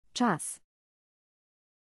Czas.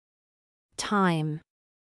 Time.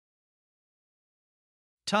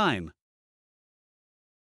 Time.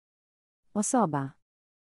 Osoba.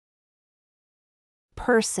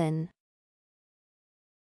 Person.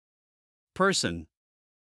 Person.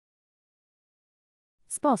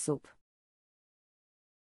 Sposób.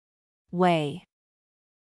 Way.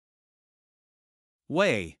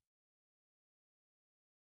 Way.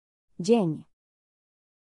 Dzień.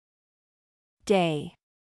 Day.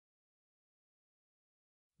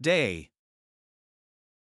 Day.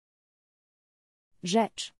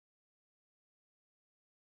 Rzecz.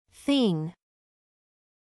 Thing.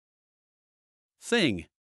 Thing.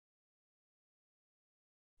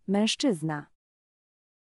 Mężczyzna.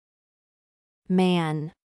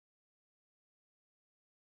 Man.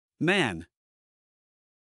 Man.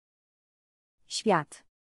 Świat.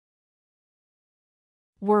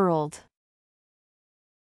 World.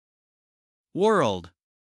 World.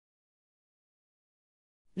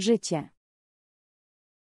 Życie.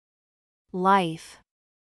 Life.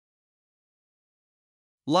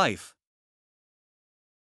 Life.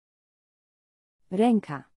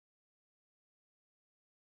 Ręka.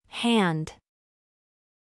 Hand.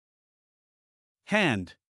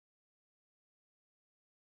 Hand.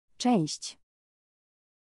 Część.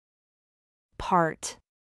 Part.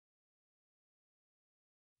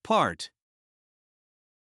 Part.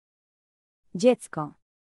 Dziecko.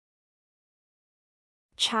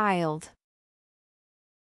 Child.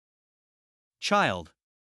 Child.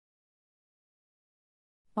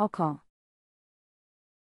 Oko.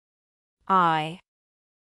 Eye.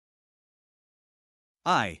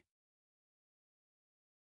 Eye.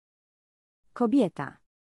 Kobieta.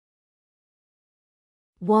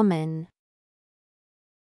 Woman.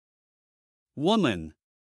 Woman.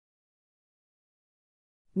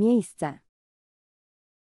 Miejsce.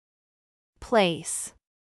 Place.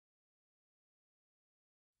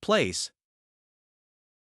 Place.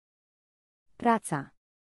 Praca.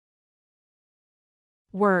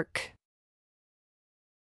 Work.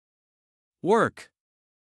 Work.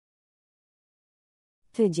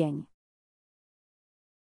 Tydzień.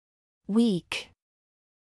 Week.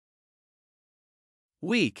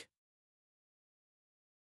 Week.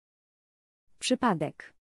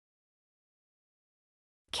 Przypadek.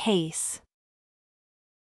 Case.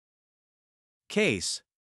 Case.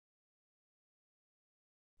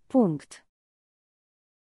 Punkt.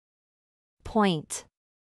 Point.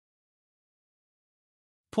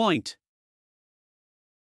 Point.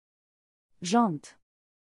 Rząd.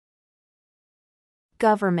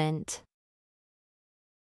 Government.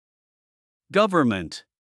 Government.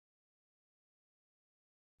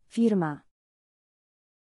 Firma.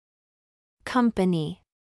 Company.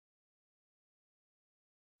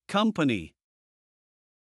 Company.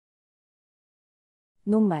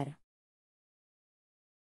 Numer.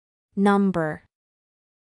 Number.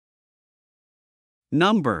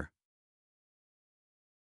 Number.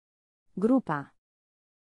 Grupa.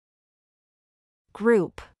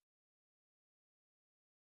 Group.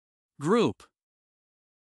 Group.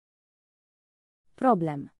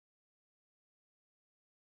 Problem.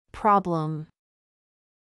 Problem.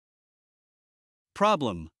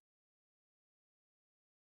 Problem.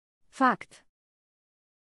 Fakt.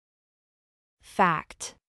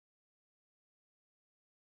 Fact.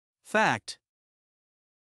 Fact.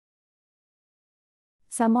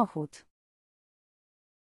 Samochód.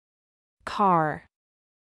 Car.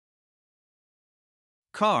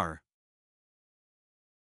 Car.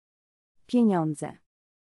 Pieniądze.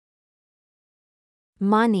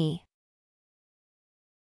 Money.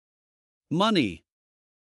 Money.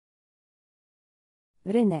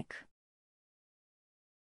 Rynek.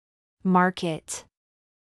 Market.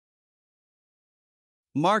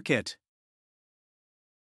 Market.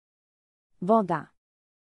 Woda.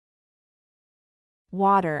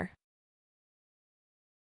 Water.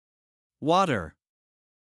 Water.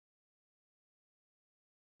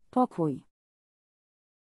 Pokój.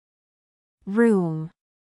 Room.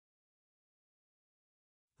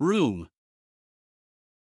 Room.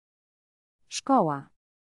 Szkoła.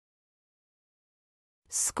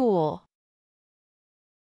 School.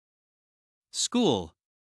 School.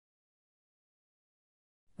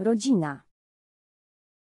 Rodzina.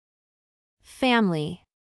 Family.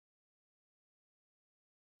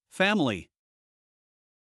 Family.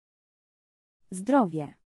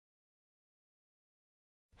 Zdrowie.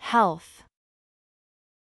 Health.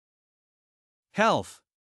 Health.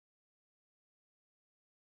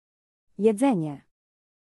 Jedzenie.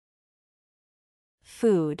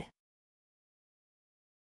 Food.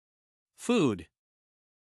 Food.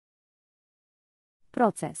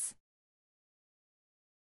 Proces.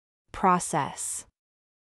 process,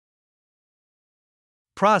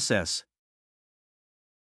 process,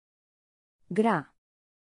 gra,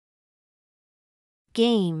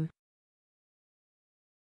 game,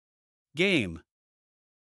 game,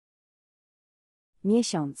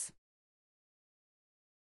 miesiąc,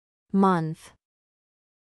 month,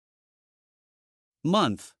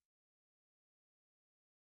 month,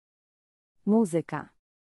 muzyka,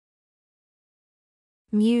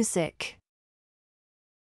 music,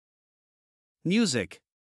 music,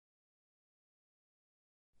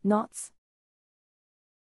 noc,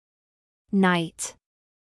 night,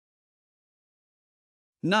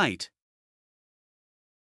 night,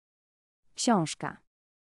 książka,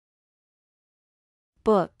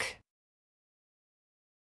 book,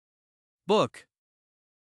 book,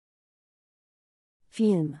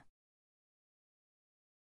 film,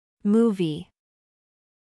 movie,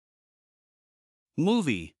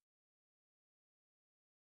 movie,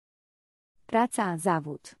 praca,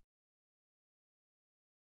 zawód,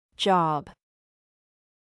 job,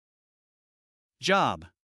 job,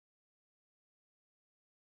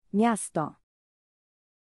 miasto,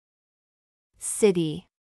 city,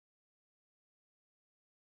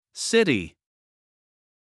 city,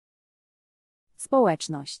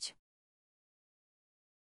 społeczność,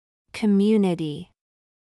 community,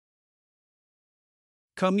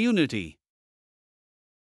 community,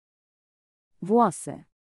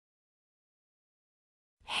 włosy,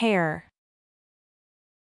 hair,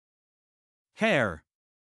 hair,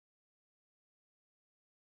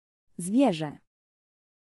 zwierzę,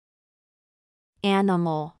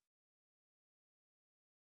 animal,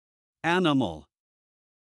 animal,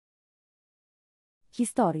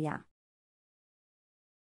 historia,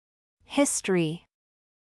 history,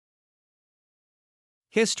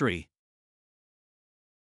 history,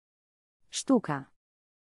 sztuka,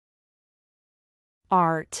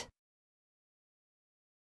 art,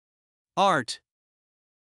 art,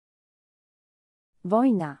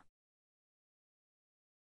 wojna,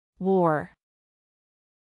 war,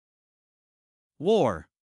 war,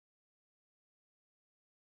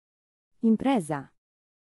 impreza,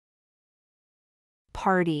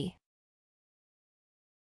 party,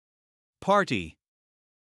 party,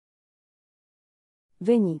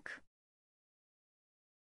 wynik,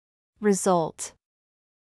 result,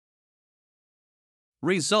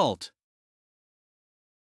 result,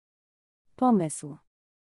 pomysł,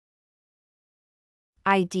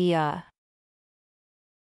 idea,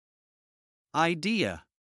 idea,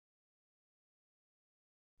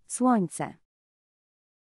 słońce,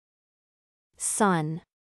 sun,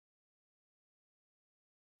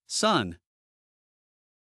 sun,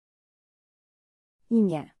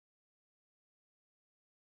 imię,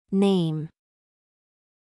 name,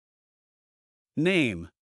 name,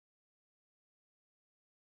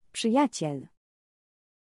 przyjaciel,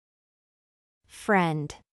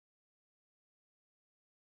 friend,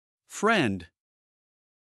 friend,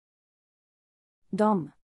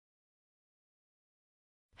 dom,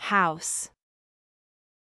 house,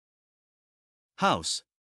 house,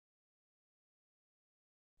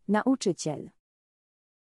 nauczyciel,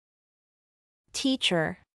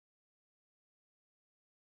 teacher,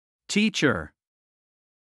 teacher,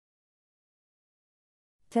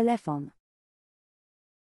 telefon,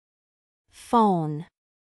 phone,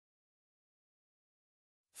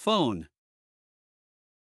 phone,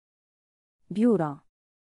 biuro,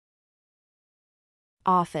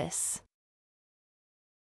 office,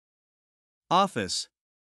 office,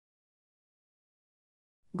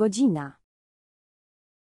 godzina,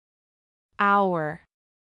 hour,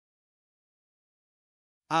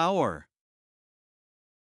 hour,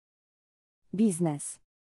 biznes,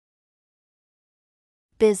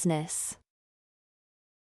 business,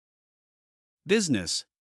 business,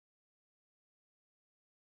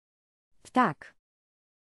 ptak,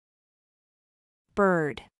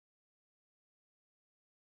 bird,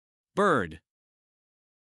 bird,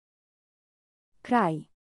 kraj,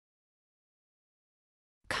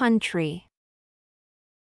 country,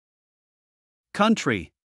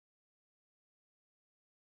 country,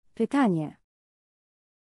 pytanie,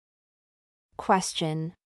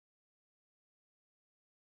 question,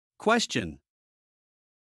 question,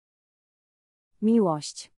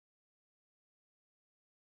 miłość,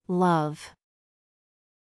 love,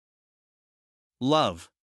 love,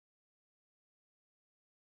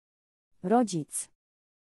 rodzic,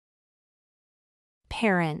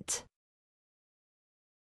 parent,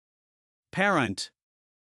 parent,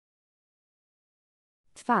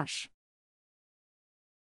 twarz,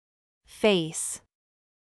 face,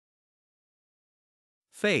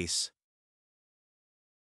 face,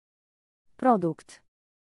 produkt,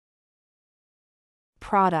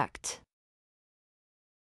 Product.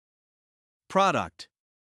 Product.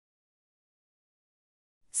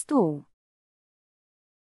 Stół.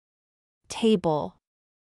 Table.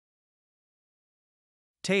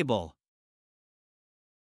 Table.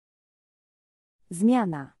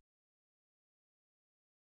 Zmiana.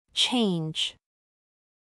 Change.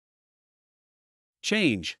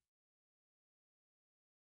 Change.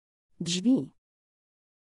 Drzwi.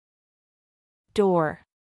 Door.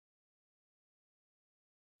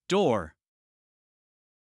 Door.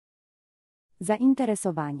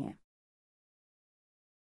 Zainteresowanie.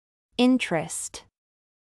 Interest.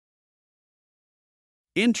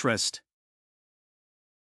 Interest.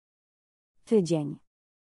 Tydzień.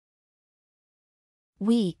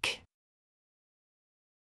 Week.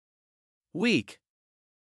 Week.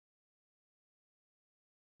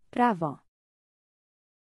 Prawo.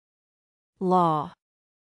 Law.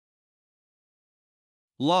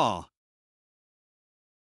 Law.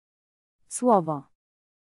 Słowo.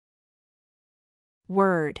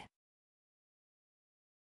 Word.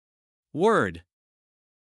 Word.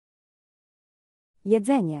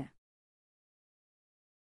 Jedzenie.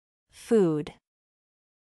 Food.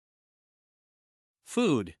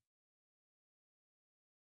 Food.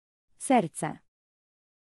 Serce.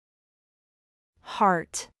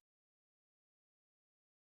 Heart.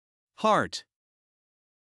 Heart.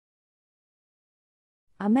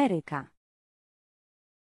 Ameryka.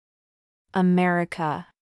 America.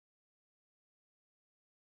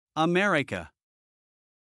 America.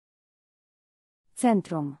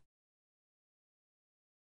 Centrum.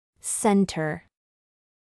 Center.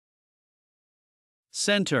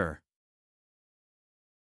 Center.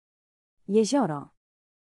 Jezioro.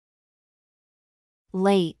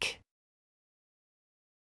 Lake.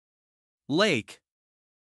 Lake.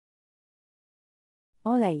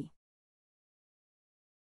 Olej.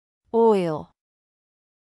 Oil.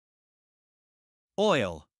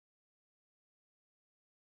 Oil.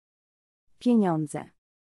 Pieniądze.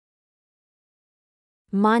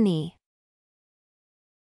 Money.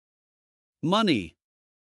 Money.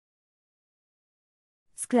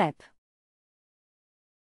 Sklep.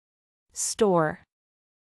 Store.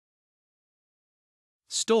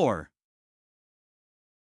 Store.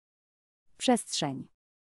 Przestrzeń.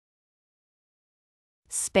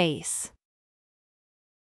 Space.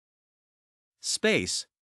 Space.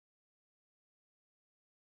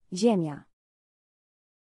 Ziemia.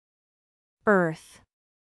 Earth.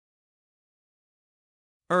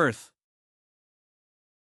 Earth.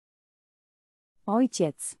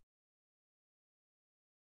 Ojciec.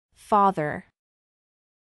 Father.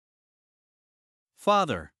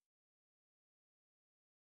 Father.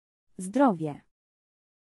 Zdrowie.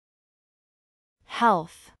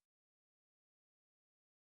 Health.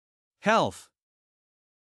 Health.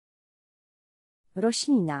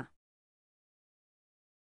 Roślina.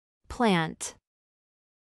 Plant.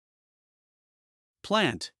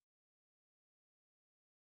 Plant.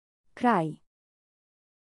 Kraj.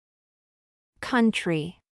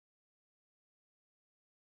 Country.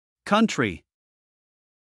 Country.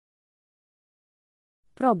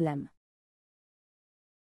 Problem.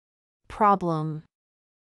 Problem.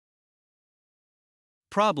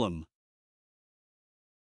 Problem.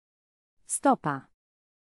 Stopa.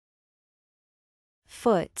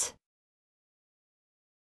 Foot.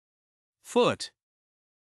 Foot.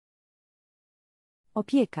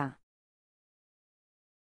 Opieka.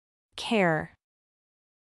 Care.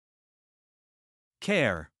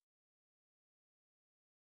 Care.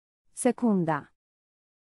 Sekunda.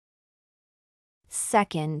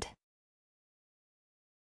 Second.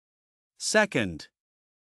 Second.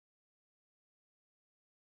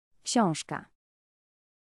 Książka.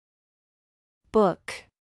 Book.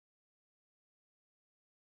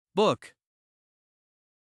 Book.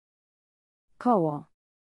 Koło.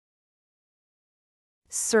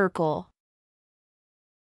 Circle.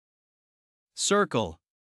 Circle.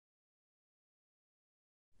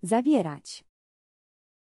 Zawierać.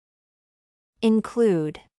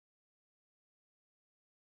 Include.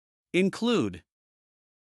 Include.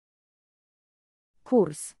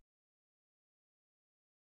 Kurs.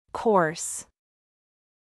 Course.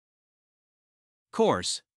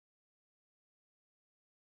 Course.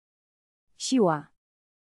 Siła.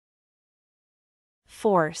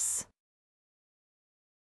 Force.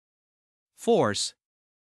 Force.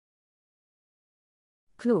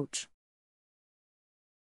 Klucz.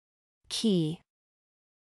 Key.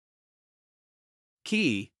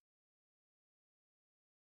 Key.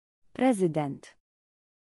 Prezydent.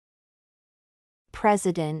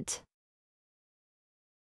 President.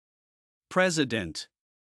 President.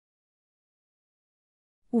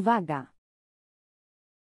 Uwaga.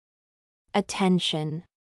 Attention.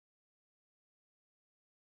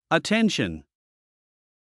 Attention.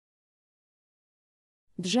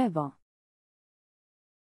 Drzewo.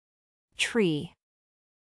 Tree.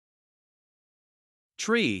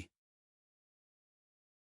 Tree.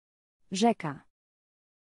 Rzeka.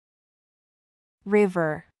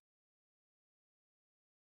 River.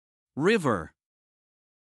 River.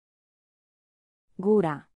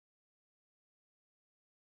 Góra.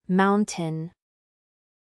 Mountain.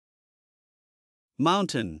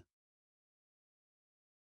 Mountain.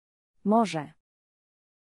 Morze.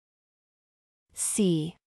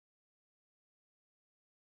 Sea.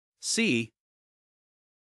 Sea.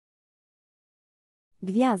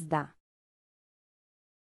 Gwiazda.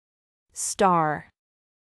 Star.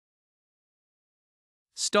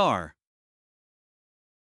 Star.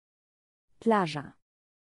 Plaża.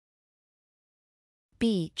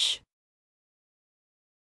 Beach.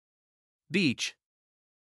 Beach.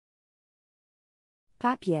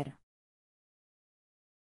 Papier.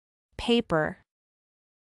 Paper.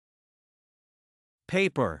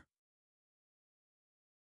 Paper.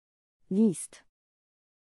 List.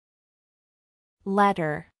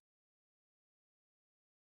 Letter.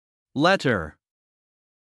 Letter.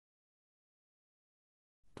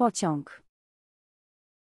 Pociąg.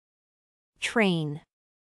 Train.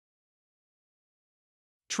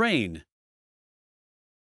 Train.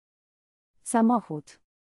 Samochód.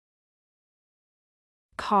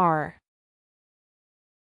 Car.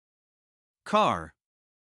 Car.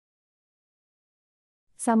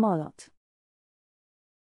 Samolot.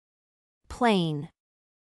 Plane.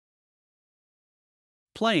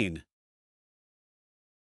 Plane.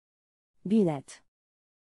 Bilet.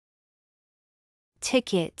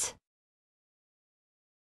 Ticket.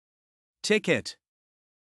 Ticket.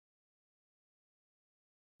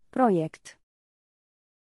 Projekt.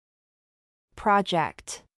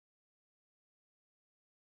 Project.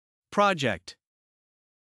 Project.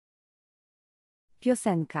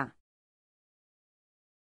 Piosenka.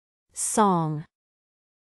 Song.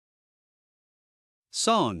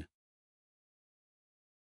 Song.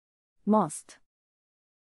 Most.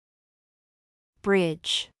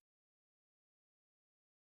 Bridge.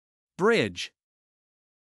 Bridge.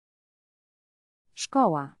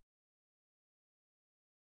 Szkoła.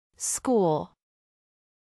 School.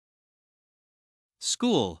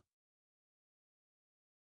 School.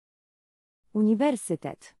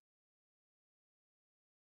 Uniwersytet.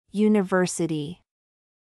 University.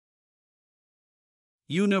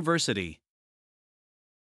 University.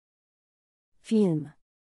 Film.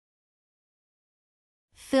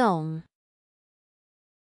 Film.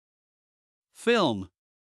 Film.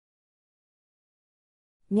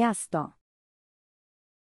 Miasto.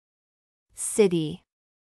 City.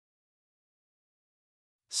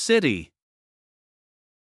 City.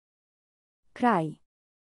 Kraj.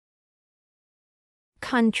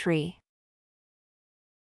 Country.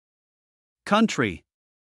 Country.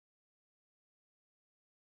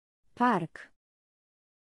 Park.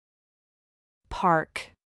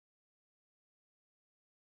 Park.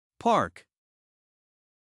 Park.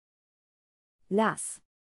 Las.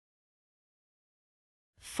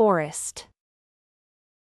 Forest.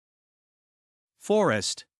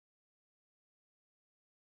 Forest.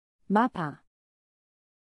 Mapa.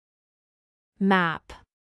 Map.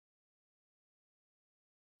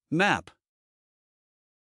 Map.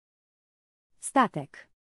 Statek.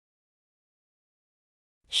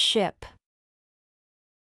 Ship.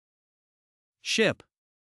 Ship.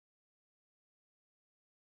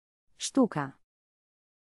 Sztuka.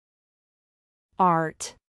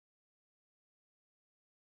 Art.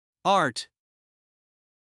 Art.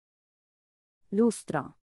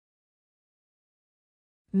 Lustro.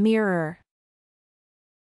 Mirror.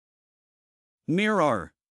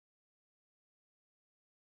 Mirror.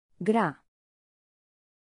 Gra.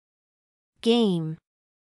 Game.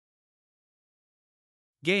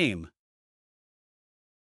 Game.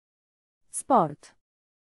 Sport.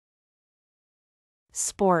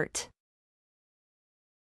 Sport.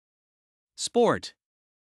 Sport.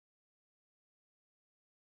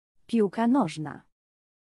 Piłka nożna.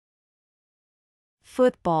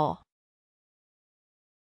 Football.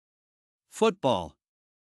 Football.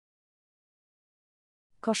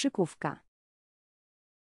 Koszykówka.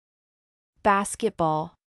 Basketball.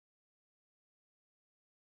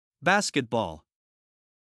 Basketball.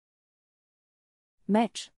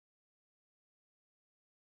 Mecz.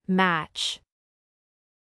 Match.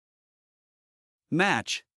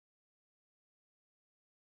 Match.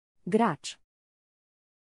 Gracz.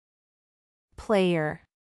 Player.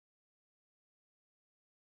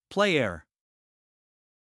 Player.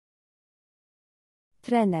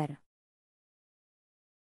 Trener.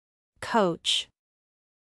 coach,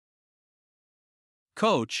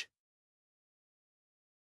 coach,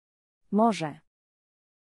 morze,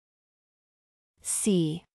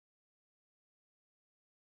 sea,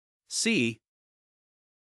 sea,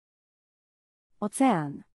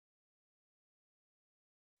 ocean,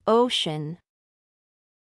 ocean,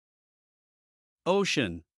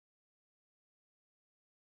 ocean,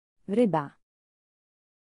 ryba,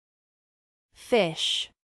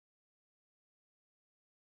 fish,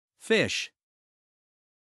 fish,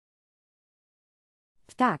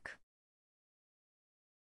 ptak,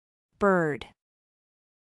 bird,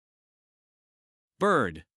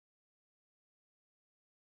 bird,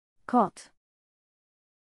 kot,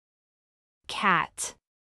 cat,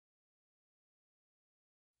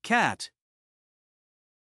 cat,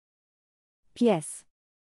 pies,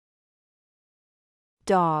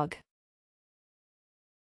 dog,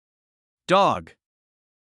 dog,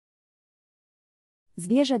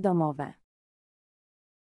 zwierzę domowe,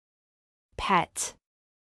 pet,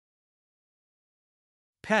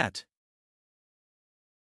 pet,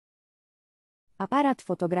 aparat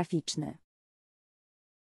fotograficzny,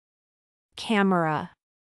 camera,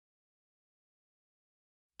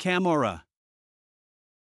 camera,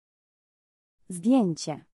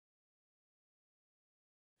 zdjęcie,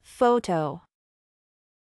 photo,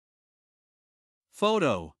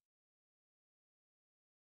 photo,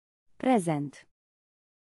 prezent,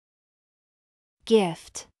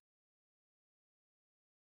 gift,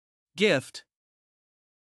 gift,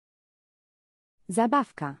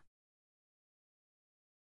 zabawka,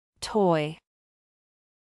 toy,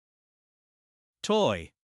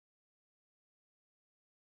 toy,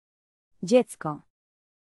 dziecko,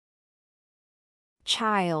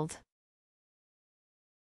 child,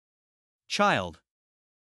 child,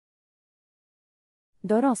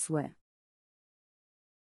 dorosły,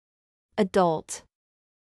 adult,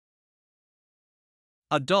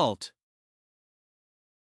 adult,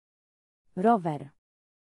 rower,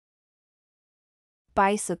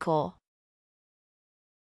 bicycle,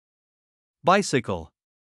 bicycle,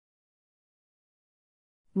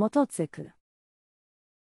 motocykl,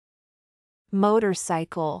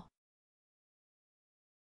 motorcycle,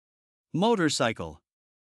 motorcycle,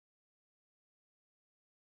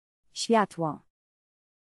 światło,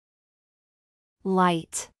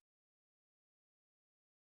 light,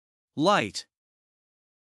 light,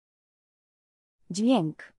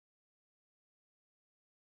 dźwięk,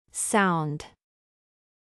 sound,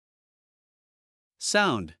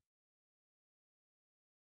 sound,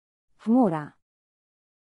 chmura,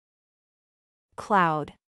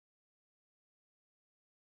 cloud,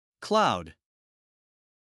 cloud,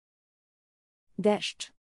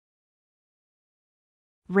 deszcz,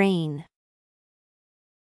 rain,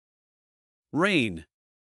 rain,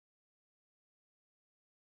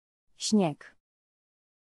 śnieg,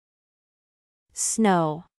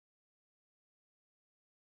 snow,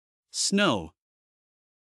 snow,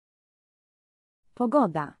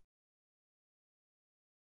 pogoda,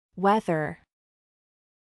 weather,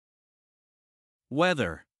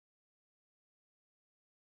 weather,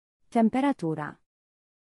 temperatura,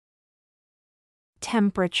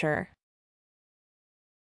 temperature,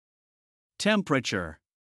 temperature,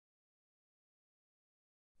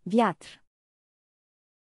 wiatr,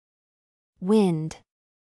 wind,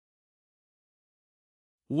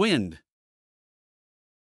 wind,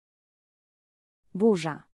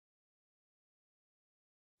 burza,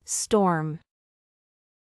 storm,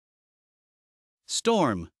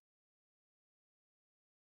 storm,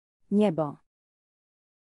 niebo,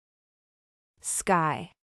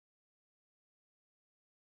 sky,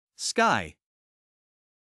 sky,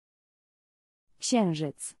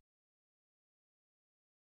 księżyc,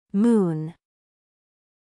 moon,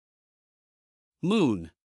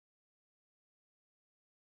 moon,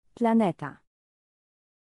 planeta,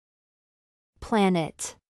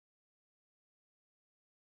 planet,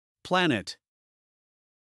 planet,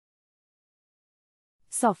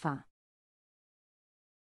 sofa,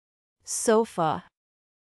 sofa,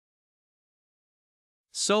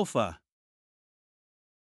 sofa,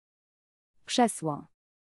 krzesło,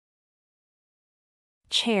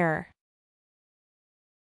 chair,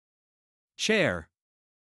 chair,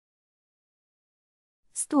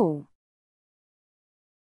 stół,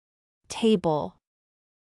 table,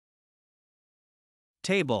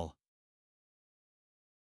 table,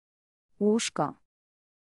 łóżko,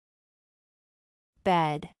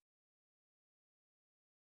 bed,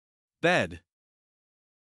 bed,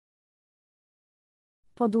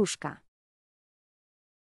 poduszka,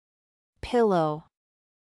 pillow,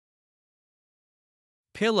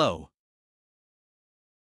 pillow,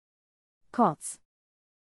 koc,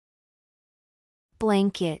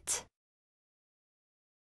 Blanket.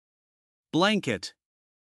 Blanket.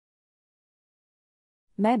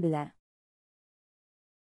 Meble.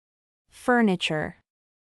 Furniture.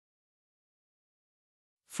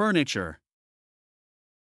 Furniture.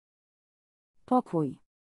 Pokój.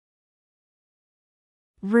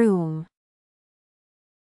 Room.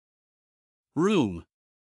 Room.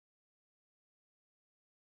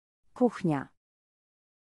 Kuchnia.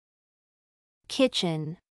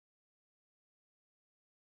 Kitchen.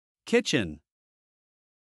 Kitchen.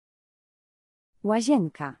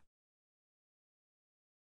 Łazienka.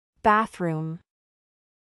 Bathroom.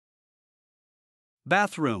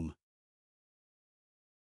 Bathroom.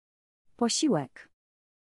 Posiłek.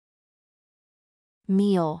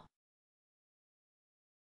 Meal.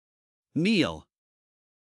 Meal.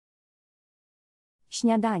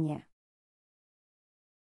 Śniadanie.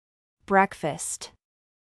 Breakfast.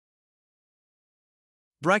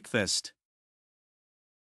 Breakfast.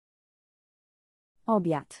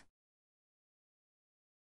 Obiad.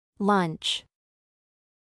 Lunch.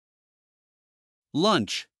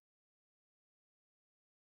 Lunch.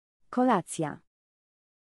 Kolacja.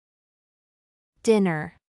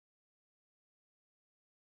 Dinner.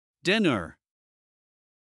 Dinner.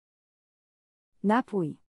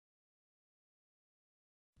 Napój.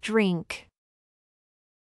 Drink.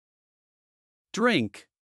 Drink.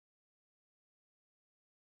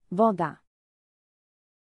 Woda.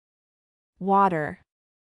 Water.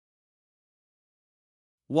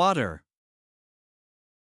 Water.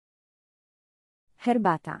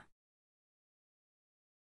 Herbata.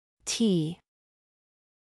 Tea.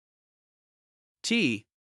 Tea.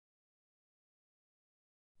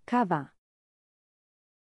 Kawa.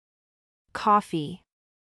 Coffee.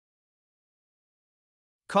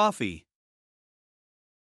 Coffee.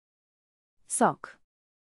 Sok.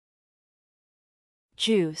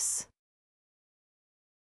 Juice.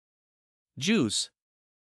 Juice.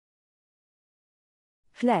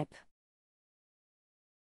 Chleb.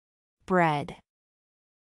 Bread.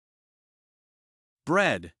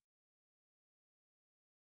 Bread.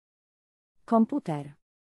 Komputer.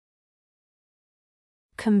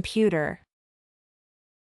 Computer.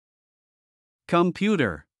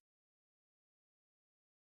 Computer.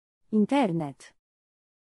 Internet.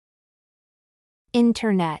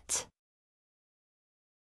 Internet.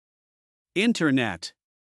 Internet.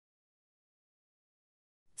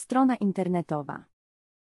 Strona internetowa.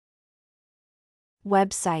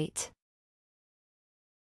 Website.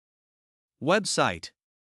 Website.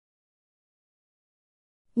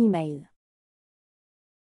 E-mail.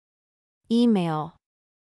 Email.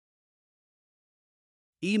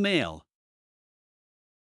 Email.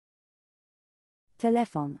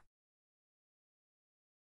 Telefon.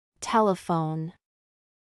 Telephone.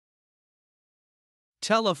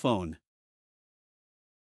 Telephone.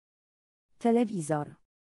 Telewizor.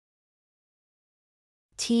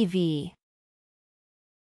 TV.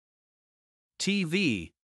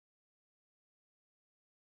 TV.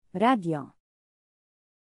 Radio.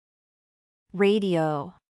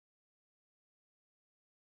 Radio.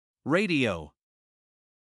 Radio.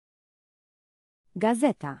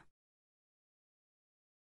 Gazeta.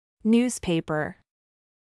 Newspaper.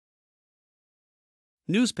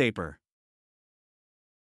 Newspaper.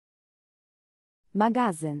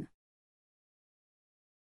 Magazyn.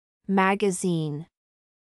 Magazine.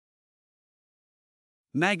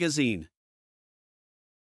 Magazine.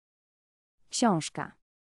 Książka.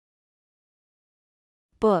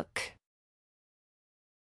 Book.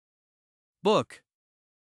 Book.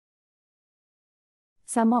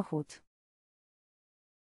 Samochód.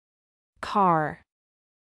 Car.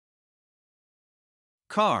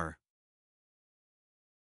 Car.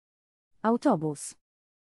 Autobus.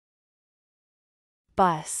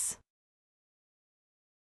 Bus.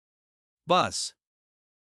 Bus.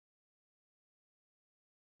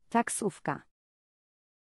 Taksówka.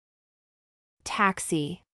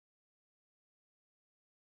 Taxi.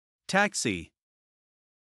 Taxi.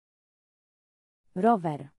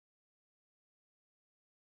 Rower.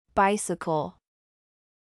 Bicycle.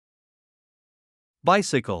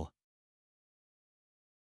 Bicycle.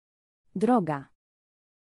 Droga.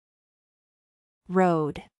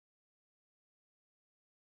 Road.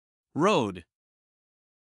 Road.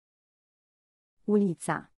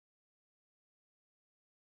 Ulica.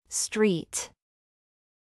 Street.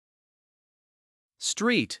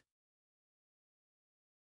 Street.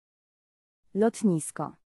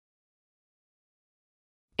 Lotnisko.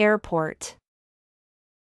 Airport.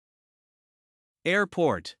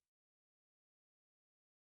 Airport.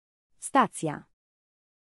 Stacja.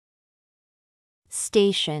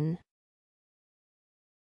 Station.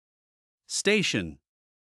 Station.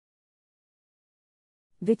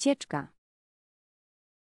 Wycieczka.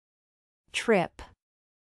 Trip.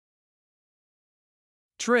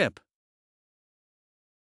 Trip.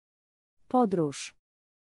 Podróż.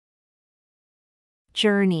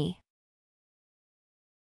 Journey.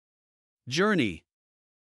 Journey.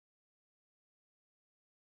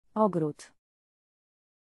 Ogród.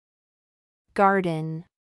 Garden.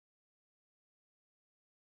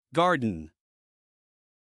 Garden.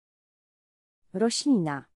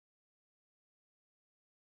 Roślina.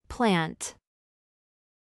 Plant.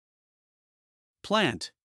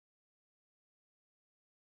 Plant.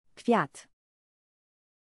 Kwiat.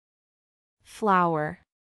 Flower.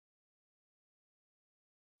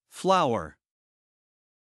 Flower.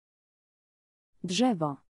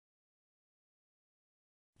 Drzewo.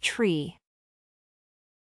 Tree.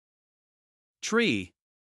 Tree.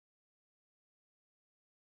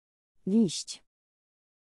 Liść.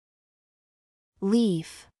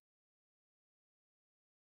 Leaf.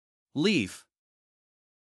 Leaf.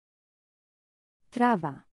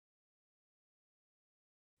 Trawa.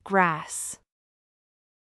 Grass.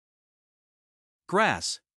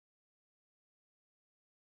 Grass.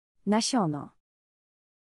 Nasiono.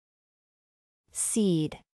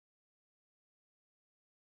 Seed.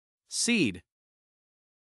 Seed.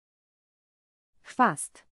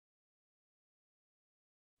 Chwast.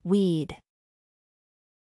 Weed.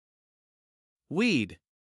 Weed.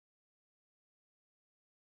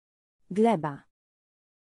 Gleba.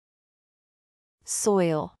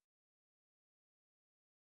 Soil.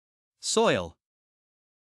 Soil.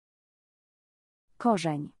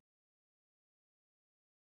 Korzeń.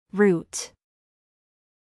 Root.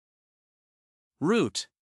 Root.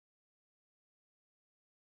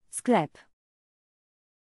 Sklep.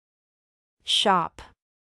 Shop.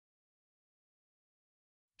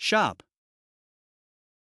 Shop.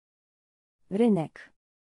 Rynek.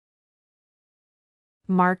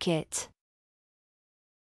 Market.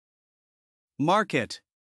 Market.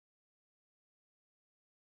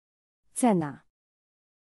 Cena.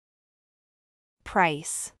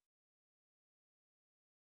 Price.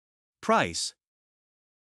 Price.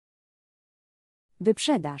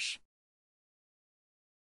 Wyprzedaż.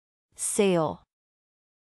 Sale.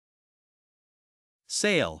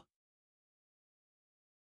 Sale.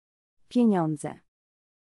 Pieniądze.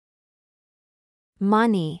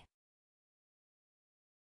 Money.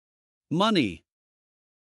 Money.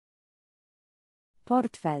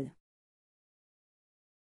 Portfel.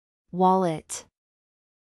 Wallet.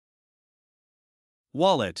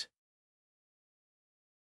 Wallet.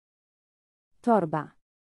 Torba.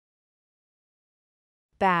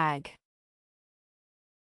 Bag.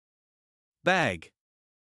 Bag.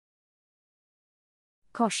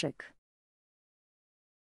 Koszyk.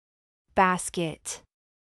 Basket.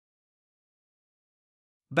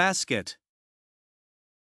 Basket.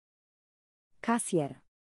 Kasjer.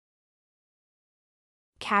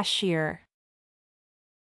 Cashier.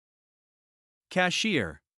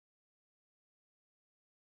 Cashier.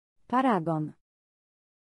 Paragon.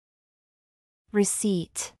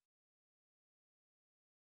 Receipt.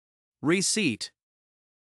 Receipt.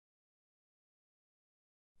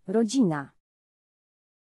 Rodzina.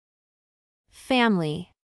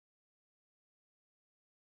 Family.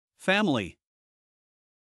 Family.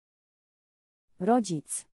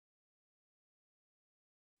 Rodzic.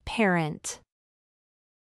 Parent.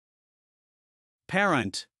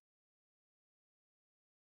 Parent.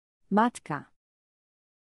 Matka.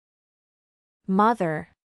 Mother.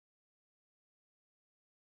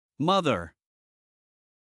 Mother.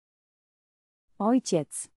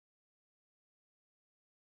 Ojciec.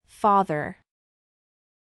 Father.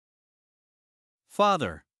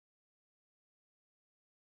 Father.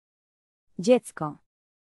 Dziecko.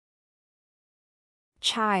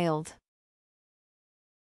 Child.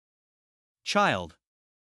 Child.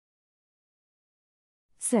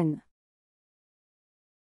 Syn.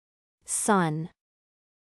 Son.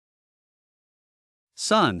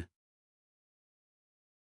 Son.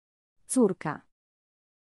 Córka.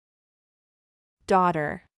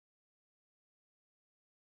 Daughter.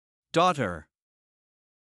 Daughter.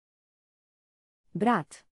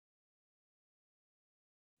 Brat.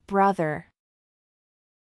 Brother.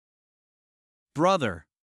 Brother.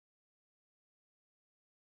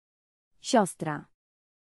 Siostra.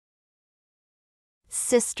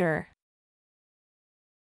 Sister.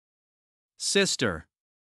 Sister.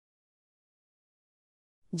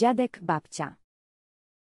 Dziadek, babcia.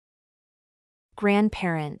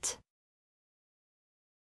 Grandparent.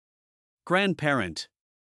 Grandparent.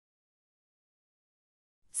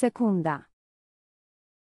 Sekunda.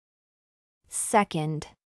 Second.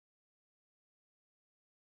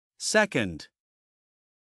 second,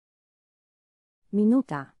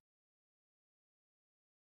 minuta,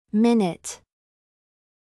 minute,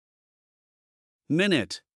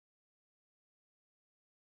 minute,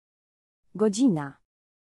 godzina,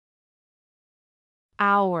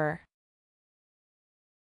 hour,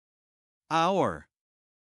 hour,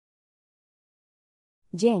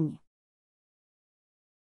 dzień,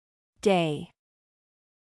 day,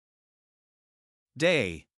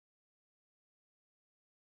 day,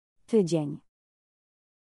 tydzień,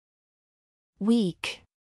 week,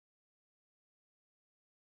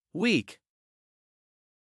 week,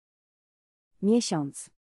 miesiąc,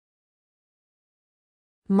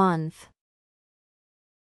 month,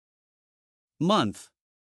 month,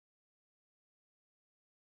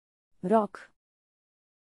 rok,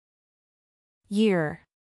 year,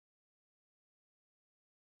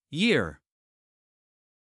 year,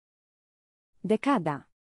 dekada,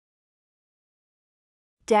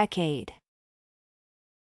 decade,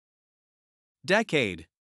 decade,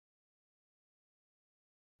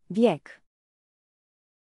 wiek,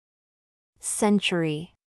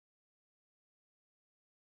 century,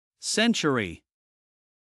 century,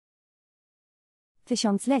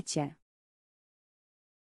 tysiąclecie,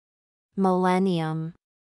 millennium,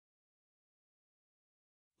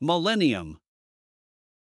 millennium,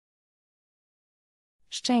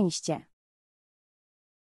 szczęście,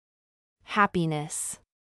 happiness,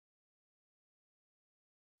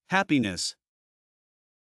 happiness,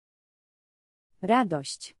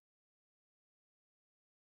 radość,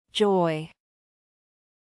 joy,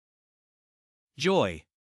 joy,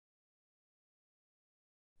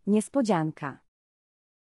 niespodzianka,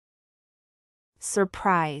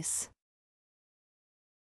 surprise,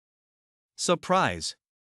 surprise,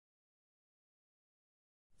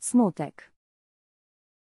 smutek,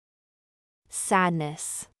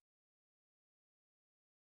 sadness,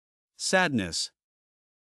 sadness,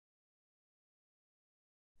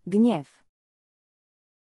 gniew,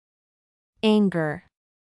 anger,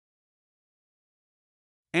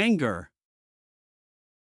 anger,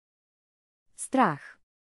 strach,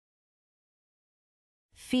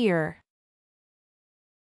 fear,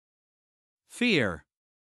 fear,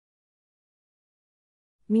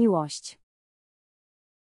 miłość,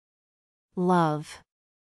 love,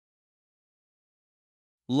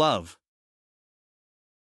 love,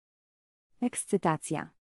 ekscytacja,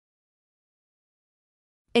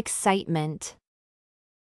 excitement,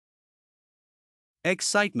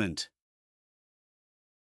 excitement,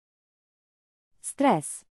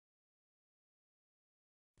 stres,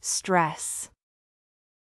 stress,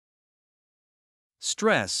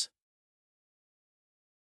 stress,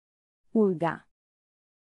 ulga,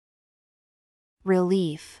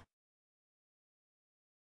 relief,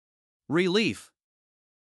 relief,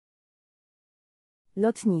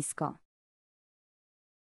 lotnisko,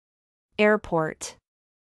 airport,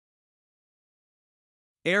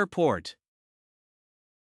 airport,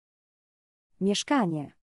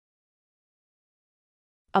 mieszkanie,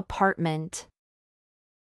 apartment,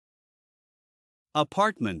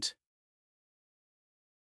 apartment,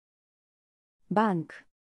 bank,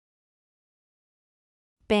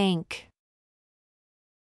 bank,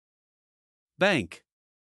 bank,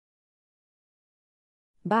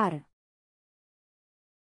 bar,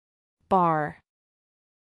 bar,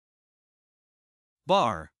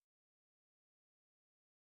 bar,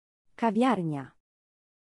 kawiarnia,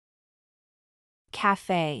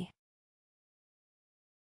 cafe,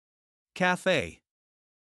 cafe,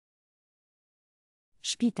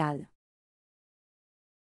 szpital,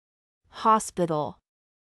 hospital,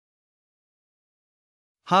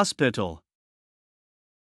 hospital,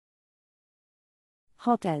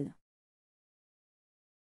 hotel,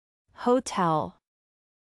 hotel,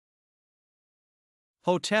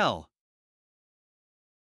 hotel,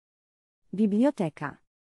 biblioteka,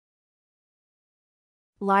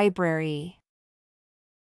 library,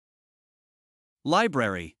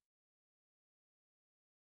 library,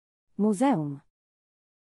 muzeum,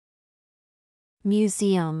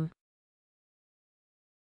 museum,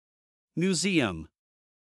 museum,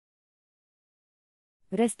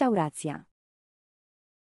 restauracja,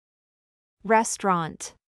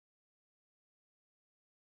 restaurant,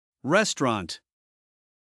 restaurant,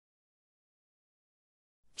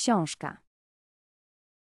 książka,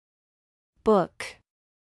 book,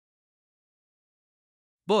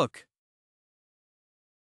 book,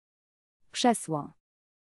 krzesło,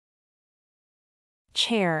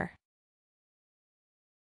 chair,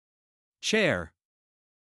 chair,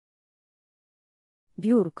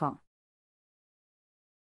 biurko,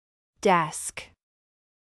 desk,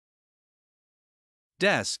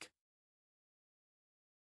 desk,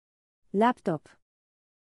 Laptop.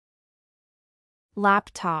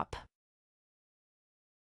 laptop,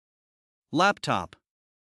 Laptop.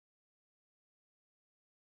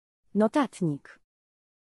 Notatnik.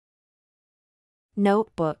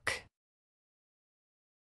 notebook,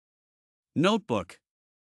 Notebook.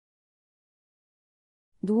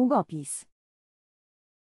 Długopis.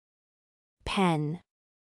 pen,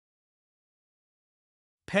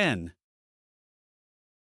 Pen.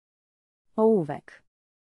 Ołówek.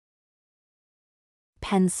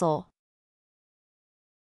 pencil,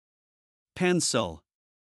 Pencil.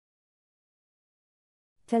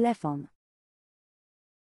 Telefon.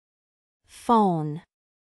 phone,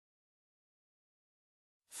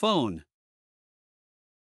 Phone.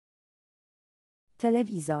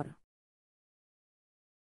 Telewizor.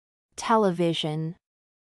 television,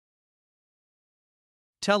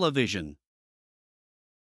 Television.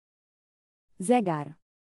 Zegar.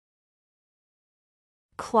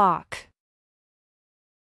 clock,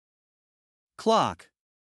 Clock.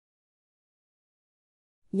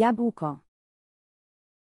 Jabłko.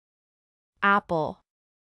 apple,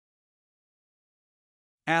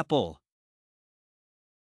 Apple.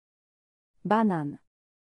 Banan.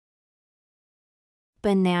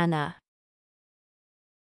 banana,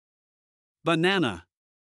 Banana.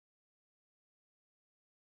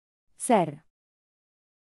 Ser.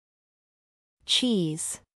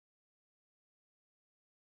 cheese,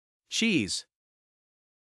 Cheese.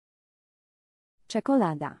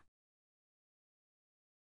 Czekolada.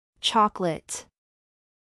 chocolate,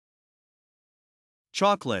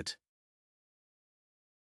 Chocolate.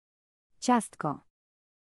 Ciastko.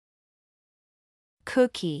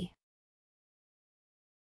 cookie,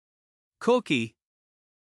 Cookie.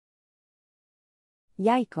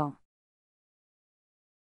 Jajko.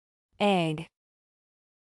 egg,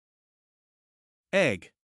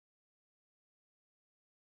 Egg.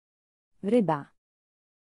 Ryba.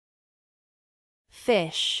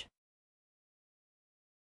 fish,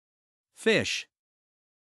 Fish.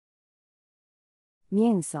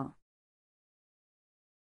 Mięso.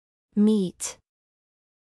 meat,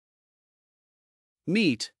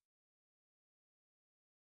 Meat.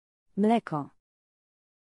 Mleko.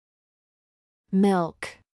 milk,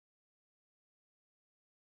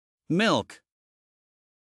 Milk.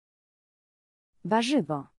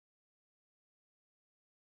 Warzywo.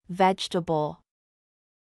 vegetable,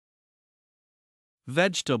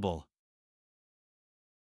 Vegetable.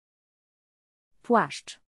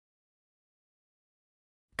 Płaszcz.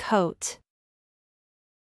 coat,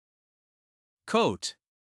 Coat.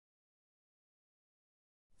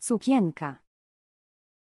 Sukienka.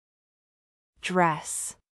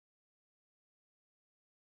 dress,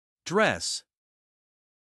 Dress.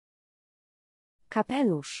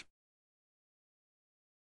 Kapelusz.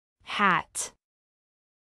 hat,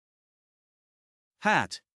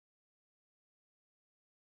 Hat.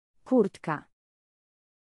 Kurtka.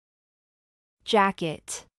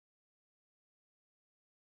 jacket,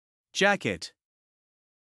 Jacket.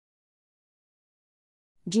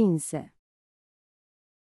 Dżinsy.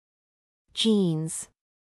 jeans,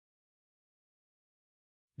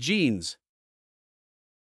 Jeans.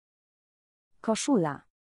 Koszula.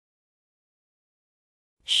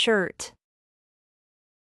 shirt,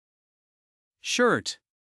 Shirt.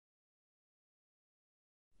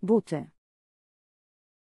 Buty.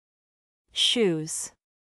 shoes,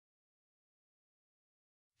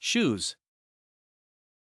 Shoes.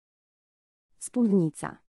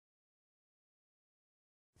 Spódnica.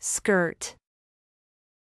 skirt,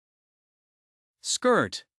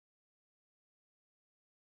 Skirt.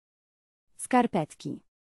 Skarpetki.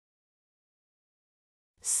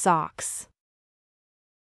 socks,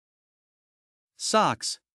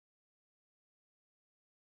 Socks.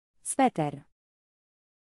 Sweter.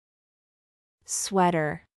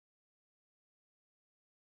 sweater,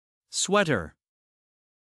 Sweater.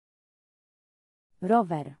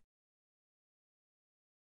 Rower.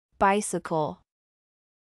 bicycle,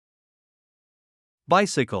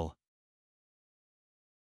 Bicycle.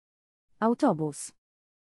 Autobus.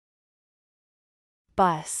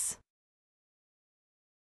 bus,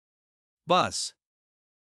 Bus.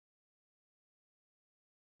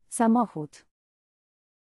 Samochód.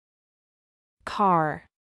 car,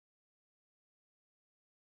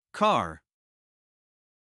 Car.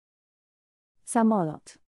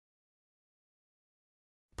 Samolot.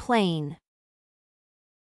 plane,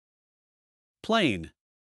 Plane.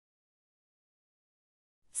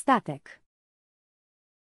 Statek.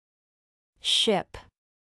 ship,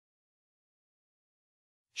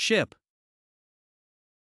 Ship.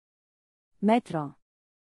 Metro.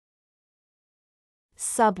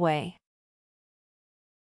 subway,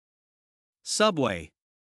 Subway.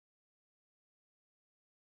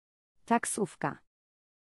 Taksówka.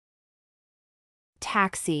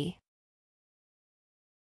 Taxi.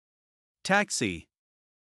 Taxi.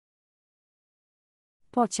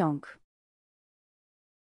 Pociąg.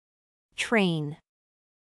 Train.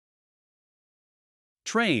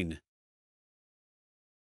 Train.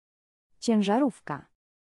 Ciężarówka.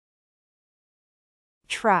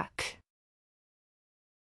 Truck.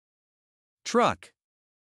 Truck.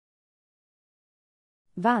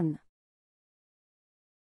 Van.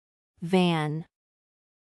 Van.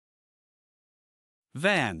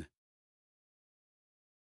 Van.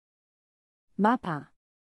 Mapa.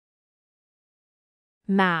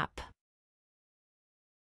 Map.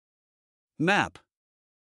 Map.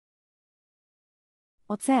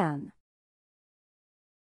 Ocean.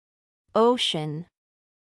 Ocean.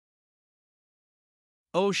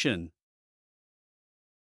 Ocean.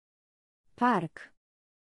 Park.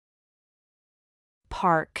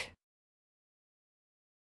 Park.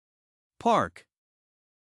 Park.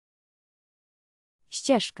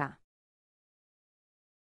 Ścieżka.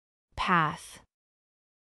 Path.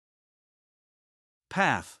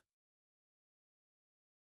 Path.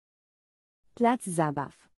 Plac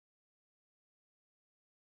zabaw.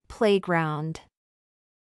 Playground.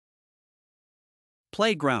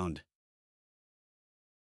 Playground.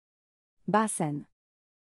 Basen.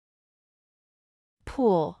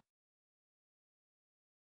 Pool.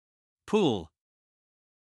 Pool.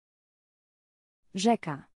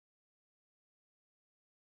 Rzeka.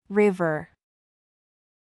 River.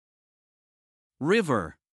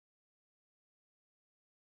 River.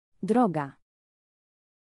 Droga.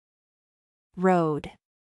 Road.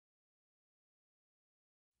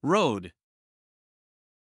 Road.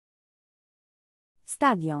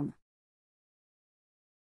 Stadion.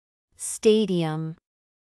 Stadium.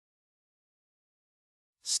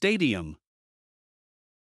 Stadium.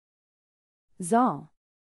 Zoo.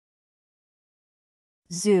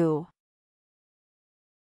 Zoo.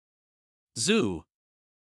 Zoo.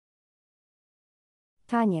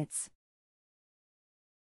 Taniec.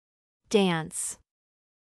 Dance.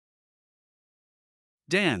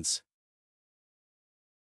 Dance.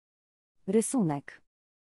 Rysunek.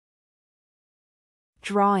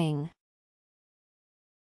 Drawing.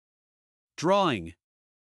 Drawing.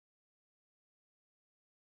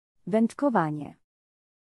 Wędkowanie.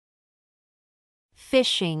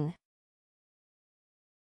 Fishing.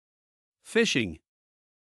 Fishing.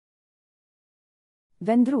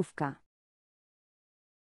 Wędrówka.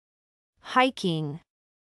 Hiking.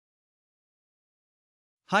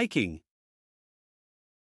 Hiking.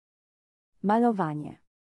 Malowanie.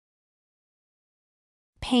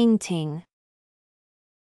 Painting.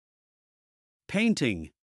 Painting.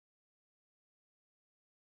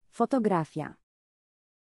 Fotografia.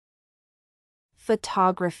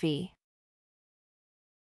 Photography.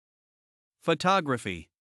 Photography.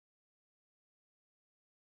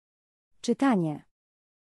 Czytanie.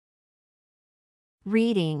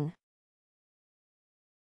 Reading.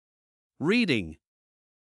 Reading.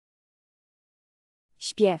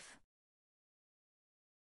 Śpiew.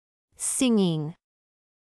 Singing.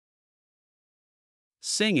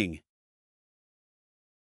 Singing.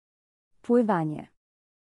 Pływanie.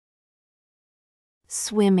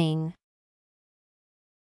 Swimming.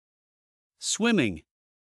 Swimming.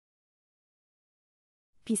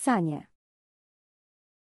 Pisanie.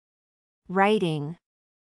 Writing.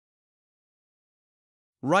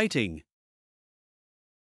 Writing.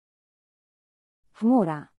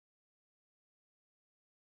 Chmura.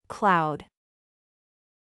 Cloud.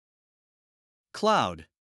 Cloud.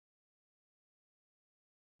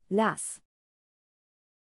 Las.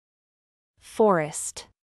 Forest.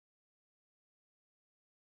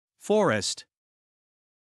 Forest.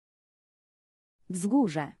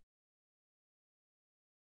 Wzgórze.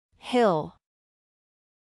 Hill.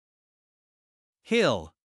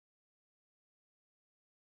 Hill.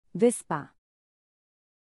 Wyspa.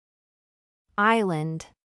 Island.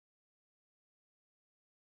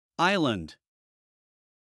 Island.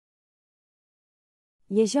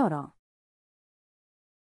 Jezioro.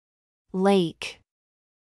 Lake.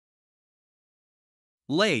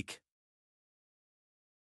 Lake.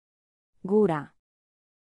 Góra.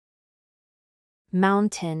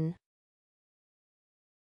 Mountain.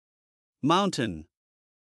 Mountain.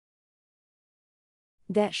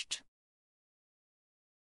 Deszcz.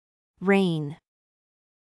 Rain.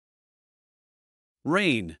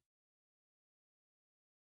 Rain.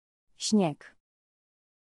 Śnieg.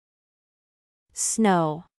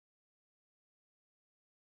 Snow.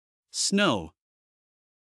 Snow.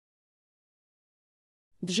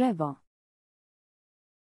 Drzewo.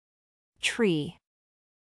 tree,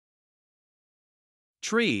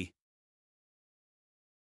 tree,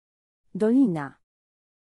 dolina,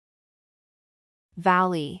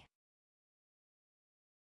 valley,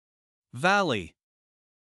 valley,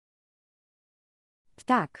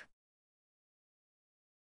 ptak,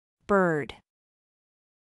 bird,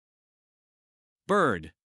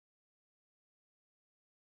 bird,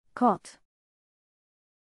 kot,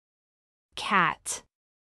 cat,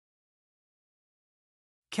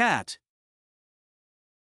 cat,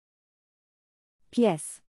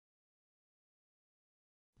 pies,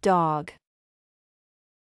 dog,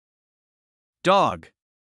 dog,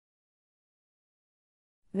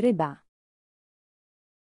 ryba,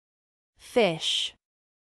 fish,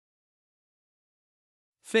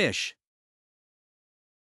 fish,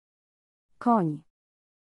 koń,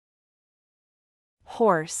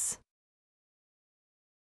 horse,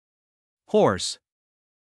 horse,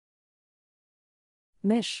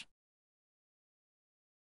 mysz,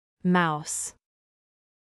 mouse,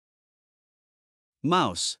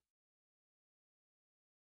 mouse,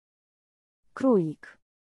 królik,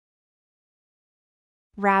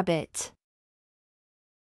 rabbit,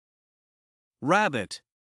 rabbit,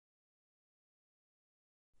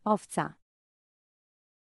 owca,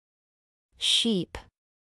 sheep,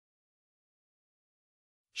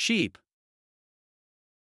 sheep,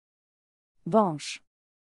 wąż,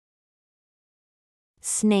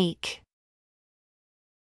 snake,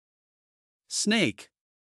 snake,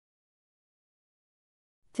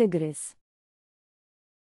 tygrys,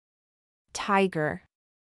 tiger,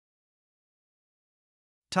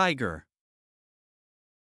 tiger,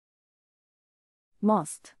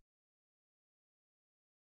 most,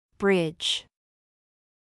 bridge,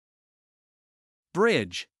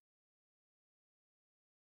 bridge,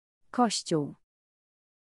 kościół,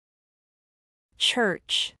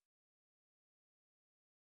 church,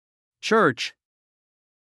 church,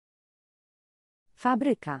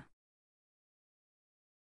 fabryka,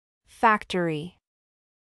 factory,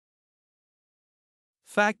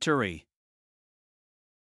 factory,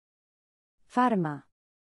 farma,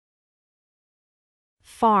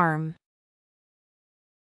 farm,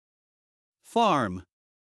 farm,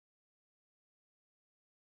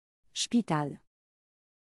 szpital,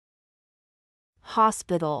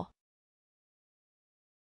 hospital,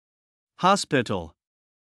 hospital,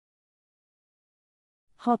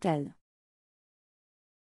 hotel,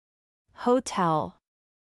 hotel,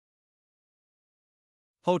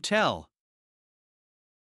 hotel,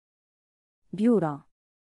 biuro,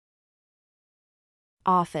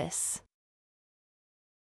 office,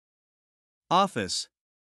 office,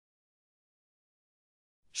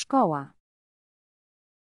 szkoła,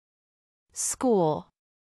 school,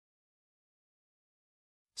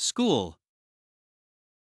 school,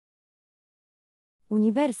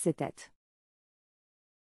 uniwersytet,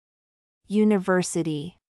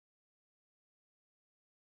 university,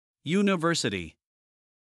 university,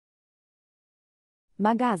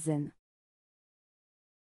 magazyn,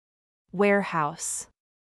 warehouse,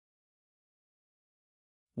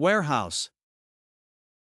 warehouse,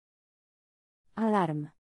 alarm,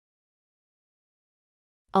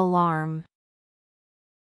 alarm,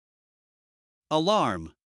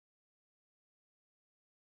 alarm,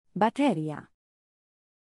 bateria,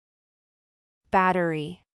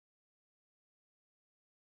 battery,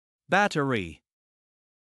 battery,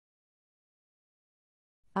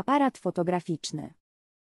 aparat fotograficzny,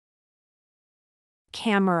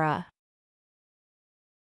 camera,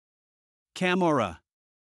 camera,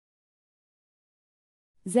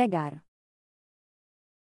 zegar,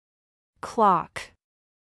 clock,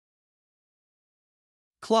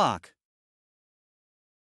 clock,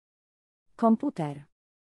 komputer,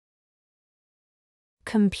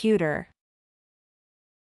 computer,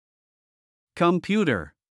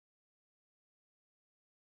 computer,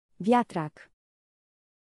 wiatrak,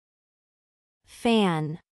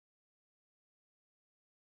 fan,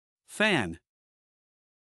 fan,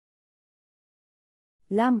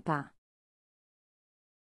 lampa,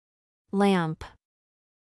 lamp,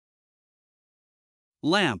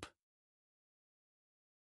 lamp,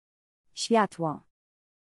 światło,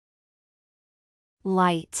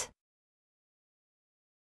 light,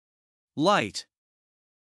 light,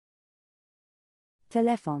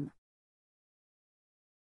 telefon,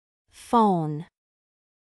 phone,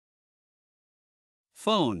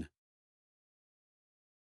 phone,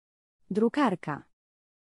 drukarka,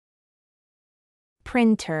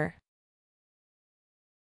 printer,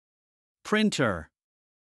 printer,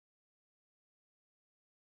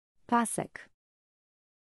 pasek,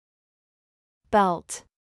 belt,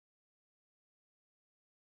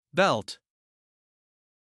 belt,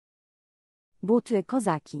 Buty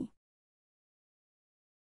kozaki.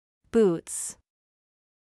 Boots.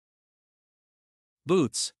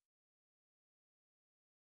 Boots.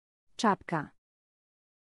 Czapka.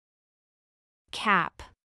 Cap.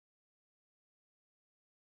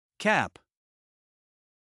 Cap.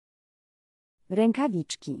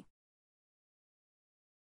 Rękawiczki.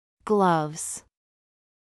 Gloves.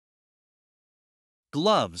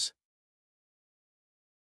 Gloves.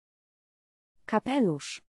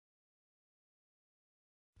 Kapelusz.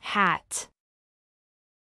 Hat.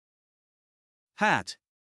 Hat.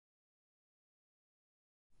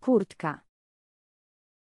 Kurtka.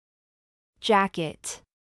 Jacket.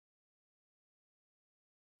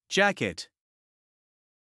 Jacket.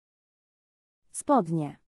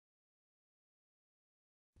 Spodnie.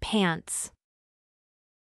 Pants.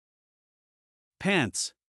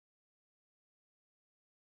 Pants.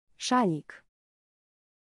 Szalik.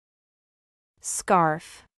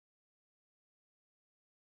 Scarf.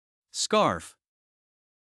 Scarf.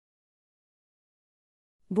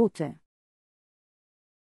 Buty.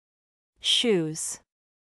 Shoes.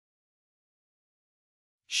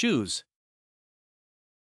 Shoes.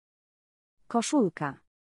 Koszulka.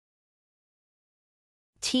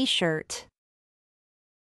 T-shirt.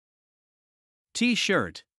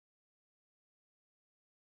 T-shirt.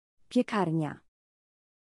 Piekarnia.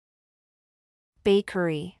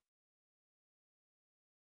 Bakery.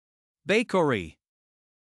 Bakery.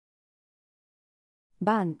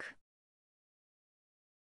 Bank.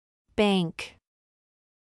 Bank.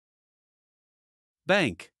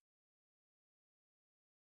 Bank.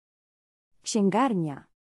 Księgarnia.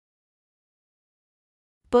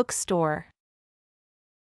 Bookstore.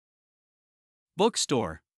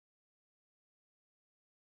 Bookstore.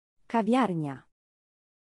 Kawiarnia.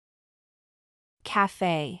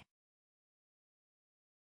 Cafe.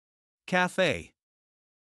 Cafe.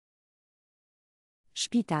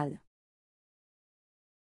 Szpital.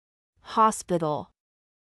 Hospital.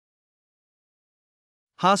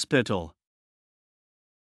 Hospital.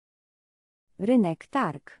 Rynek,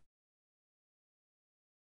 targ.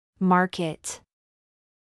 Market.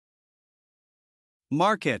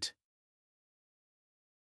 Market.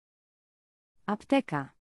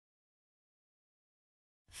 Apteka.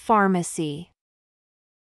 Pharmacy.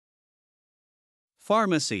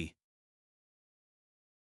 Pharmacy.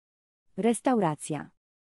 Restauracja.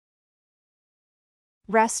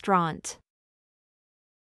 Restaurant.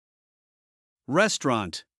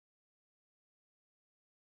 Restaurant.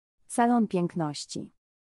 Salon piękności.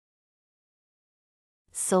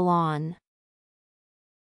 Salon.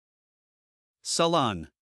 Salon.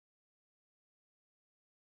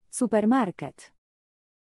 Supermarket.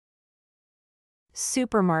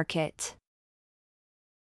 Supermarket.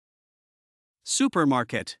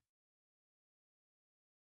 Supermarket.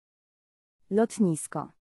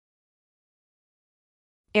 Lotnisko.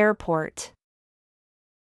 Airport.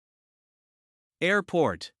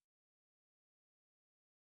 Airport.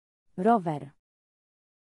 Rower.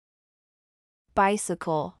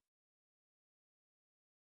 Bicycle.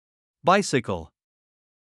 Bicycle.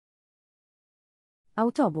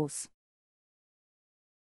 Autobus.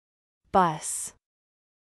 Bus.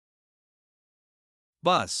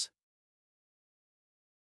 Bus.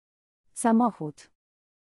 Samochód.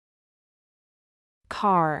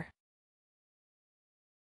 Car.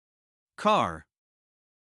 Car.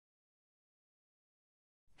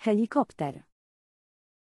 Helikopter.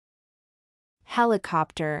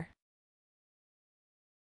 Helicopter.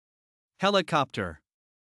 Helicopter.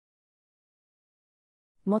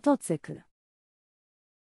 Motocykl.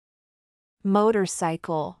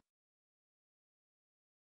 Motorcycle.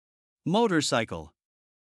 Motorcycle.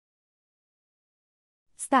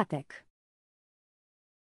 Statek.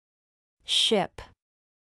 Ship.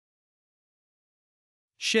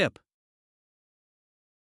 Ship.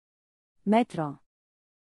 Metro.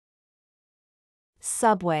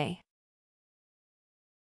 Subway.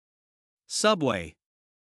 Subway.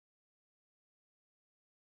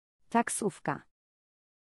 Taksówka.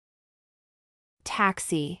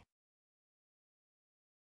 Taxi.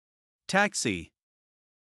 Taxi.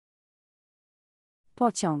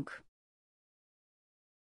 Pociąg.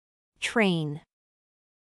 Train.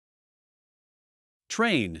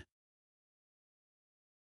 Train.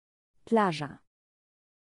 Plaża.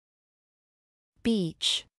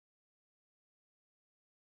 Beach.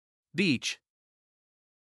 Beach.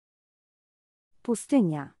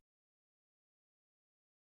 Pustynia.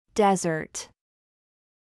 Desert.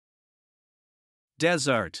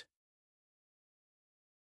 Desert.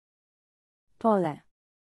 Pole.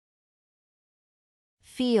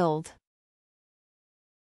 Field.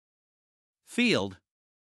 Field.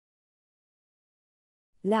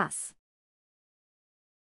 Las.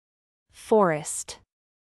 Forest.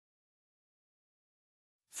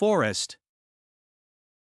 Forest.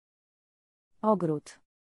 Ogród.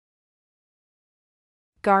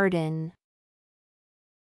 Garden.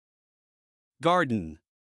 Garden.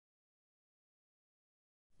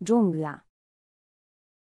 Dżungla.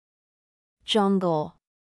 Jungle.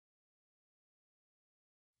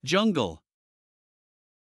 Jungle.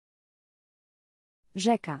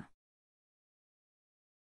 Rzeka.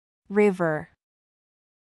 River.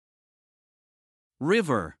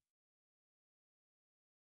 River.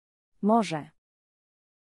 Morze.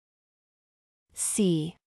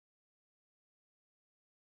 Sea.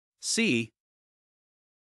 Sea.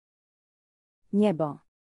 Niebo.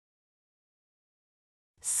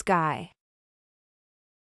 Sky.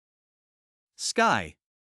 Sky.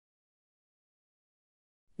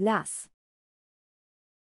 Las.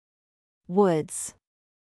 Woods.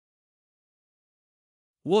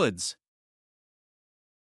 Woods.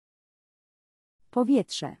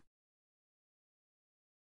 Powietrze.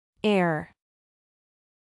 Air.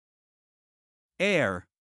 Air.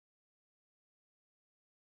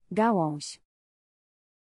 Gałąź.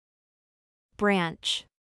 Branch.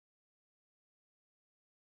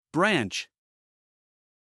 Branch.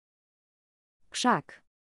 Krzak.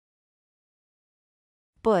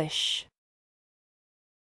 Bush.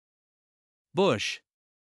 Bush.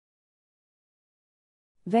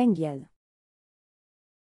 Węgiel.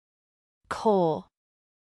 Coal.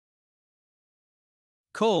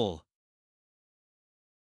 Coal.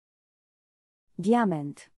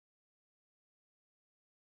 Diament.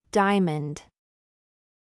 Diamond.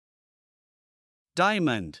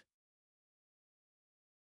 Diamond.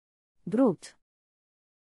 Brud.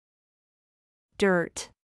 Dirt.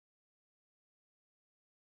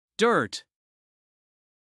 Dirt.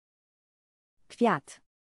 Kwiat.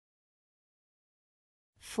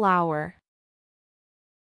 Flower.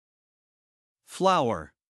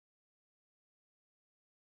 Flower.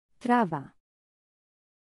 Trawa.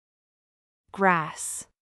 Grass.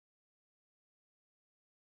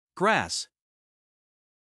 Grass.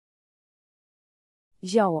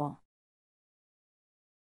 Zioło.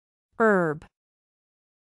 Herb.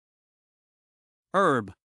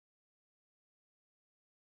 Herb.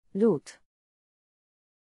 Lód.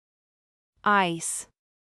 Ice.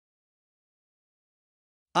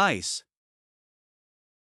 Ice.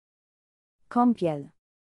 Kąpiel.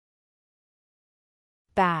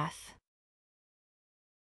 Bath.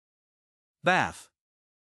 Bath.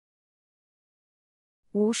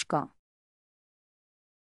 Łóżko.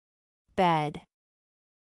 Bed.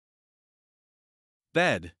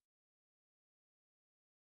 Bed.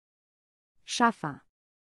 Szafa.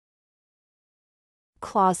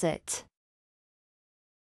 Closet.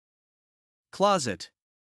 Closet.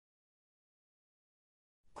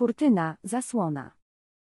 Kurtyna, zasłona.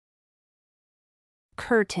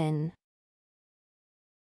 Curtain.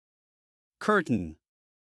 Curtain.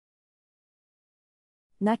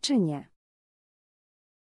 Naczynie.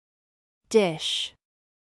 Dish.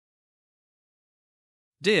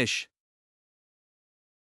 Dish.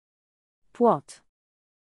 Płot.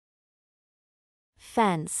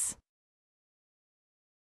 Fence.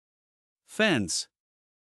 Fence.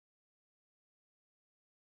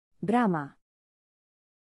 Brama.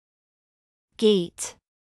 Gate.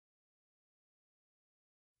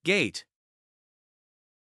 Gate.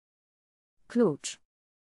 Klucz.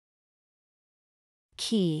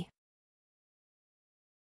 Key.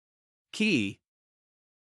 Key.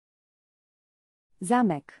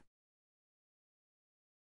 Zamek.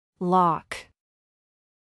 Lock.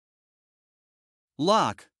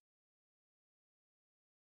 Lock.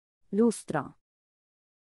 Lustro.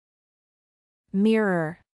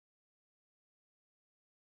 Mirror.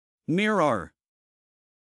 Mirror.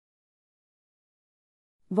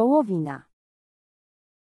 Wołowina.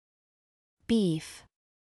 Beef.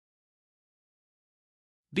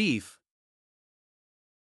 Beef.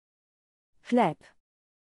 Chleb.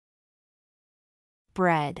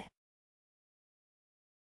 Bread.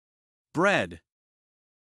 Bread.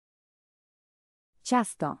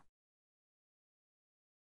 Ciasto.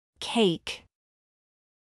 Cake.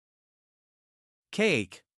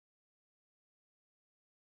 Cake.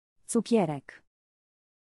 Cukierek.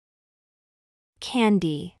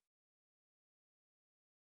 Candy.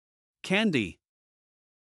 Candy.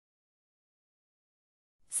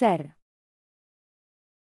 Ser.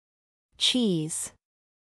 Cheese.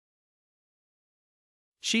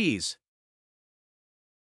 Cheese.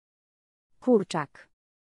 Kurczak.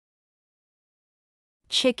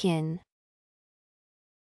 Chicken.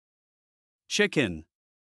 Chicken.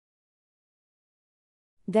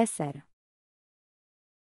 Deser.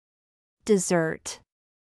 Dessert.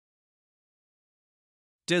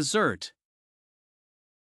 Dessert.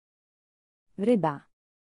 Ryba.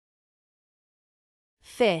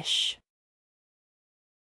 Fish.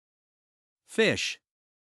 Fish.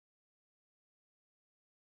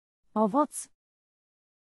 Owoc.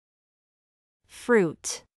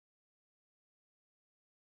 Fruit.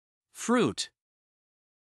 Fruit.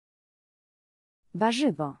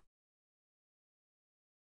 Warzywo.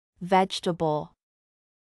 Vegetable.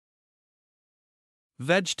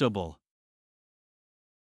 Vegetable.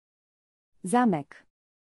 Zamek.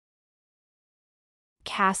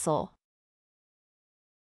 Castle.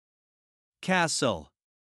 Castle.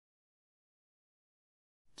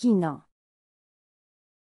 Kino.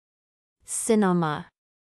 Cinema.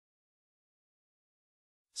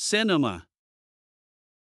 Cinema.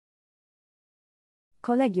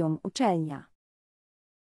 Kolegium, uczelnia.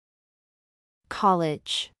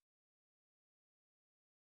 College.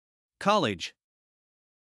 College.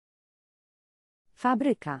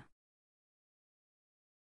 Fabryka.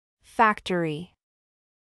 Factory.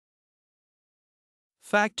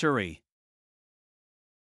 Factory.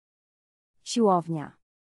 Siłownia.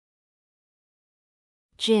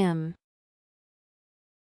 Gym.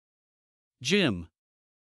 Gym.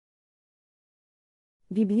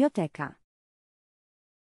 Biblioteka.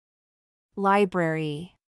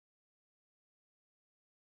 Library.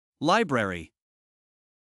 Library.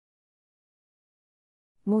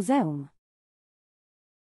 Muzeum.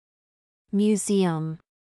 Museum.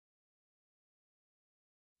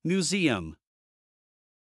 Museum.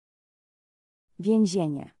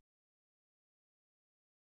 Więzienie.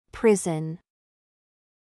 Prison.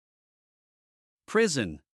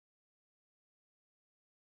 Prison.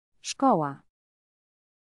 Szkoła.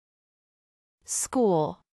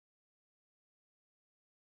 School.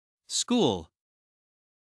 School.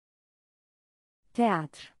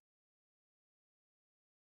 Teatr.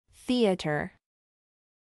 Theater.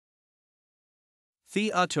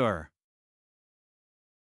 Theater.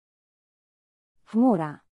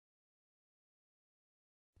 Chmura.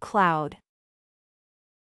 Cloud.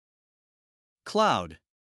 Cloud.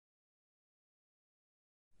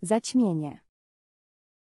 Zaćmienie.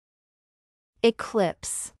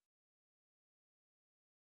 Eclipse.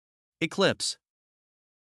 Eclipse.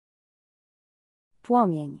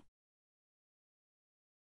 Płomień.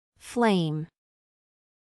 Flame.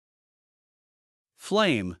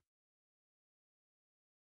 Flame.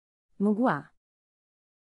 Mgła.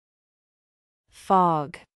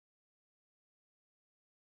 Fog.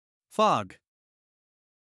 Fog.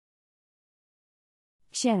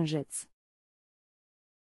 Księżyc.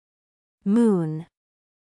 Moon.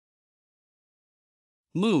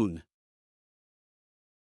 Moon.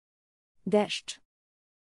 Deszcz.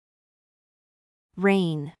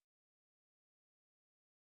 Rain.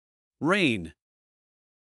 Rain.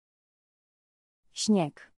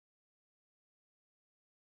 Śnieg.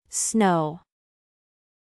 Snow.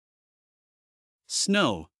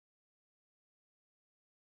 Snow.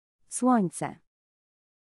 Słońce.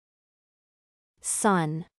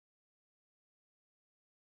 Sun.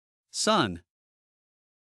 Sun.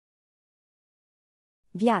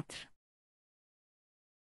 Wiatr.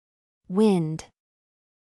 Wind.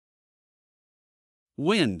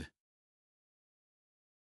 Wind.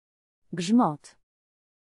 Grzmot.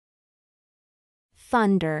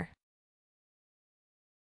 Thunder.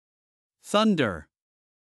 Thunder.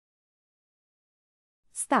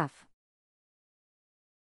 Staw.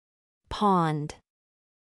 Pond.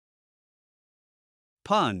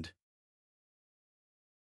 Pond.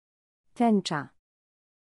 Tęcza.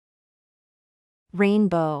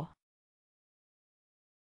 Rainbow.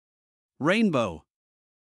 Rainbow.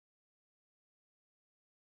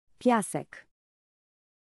 Piasek.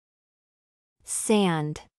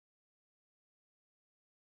 Sand.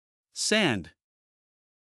 Sand.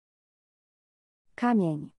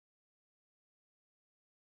 Kamień.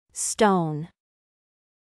 Stone.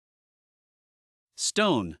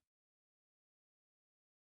 Stone.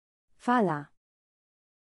 Fala.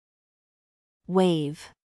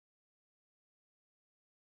 Wave.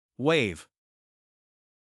 Wave.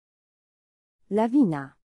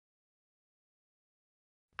 Lawina.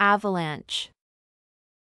 Avalanche.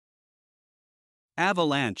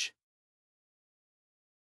 Avalanche.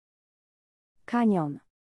 Kanion.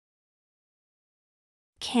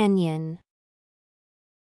 Canyon.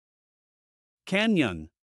 Canyon.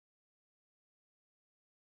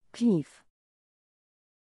 Klif.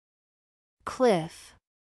 Cliff.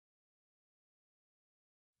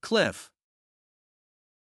 Cliff.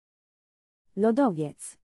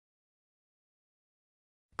 Lodowiec.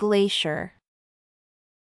 Glacier.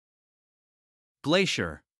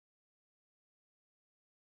 Glacier.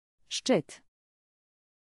 Szczyt.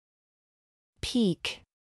 peak,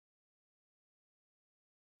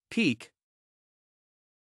 peak,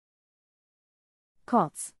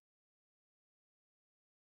 Koc.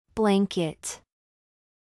 blanket,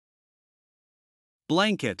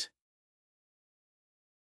 blanket,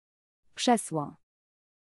 Krzesło.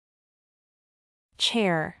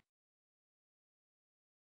 chair,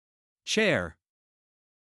 chair,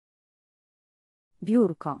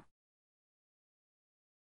 Biurko.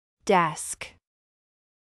 desk,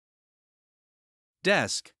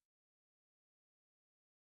 desk,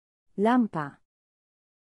 Lampa.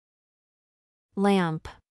 lamp,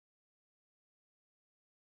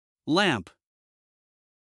 lamp,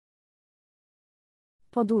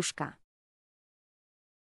 Poduszka.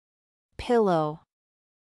 pillow,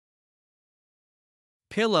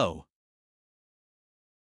 pillow,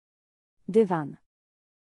 Dywan.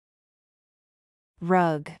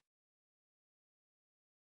 rug,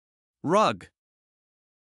 rug,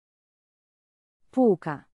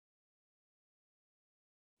 Półka.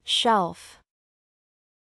 shelf,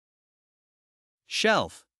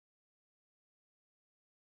 shelf,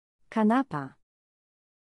 Kanapa.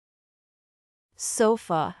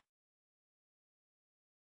 sofa,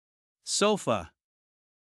 sofa,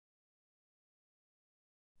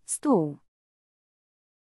 Stół.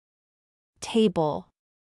 table,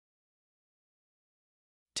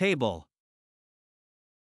 table,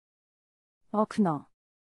 Okno.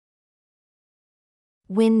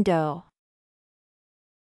 window,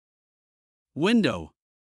 window,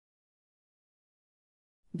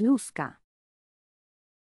 Bluzka.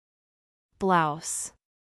 blouse,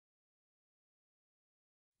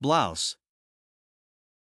 blouse,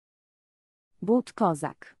 But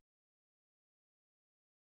kozak.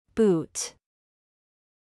 boot,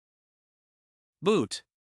 boot,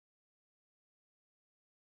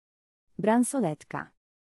 Bransoletka.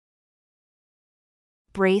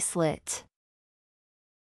 bracelet,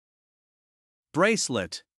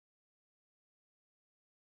 bracelet,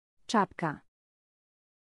 Czapka.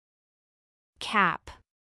 cap,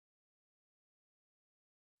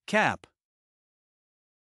 cap,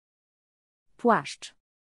 Płaszcz.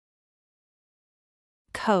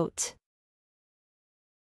 coat,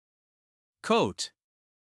 coat,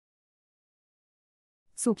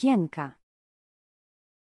 Sukienka.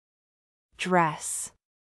 dress,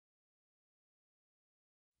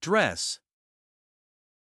 dress,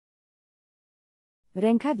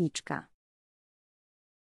 Rękawiczka.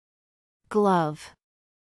 glove,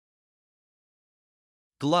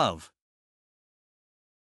 glove,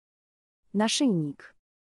 Naszyjnik.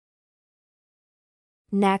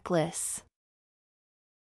 necklace,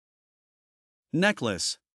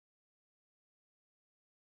 necklace,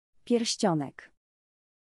 Pierścionek.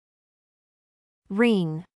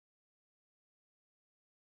 ring,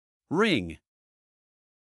 ring,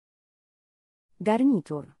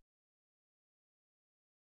 Garnitur.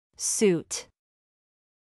 suit,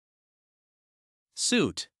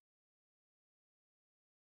 suit,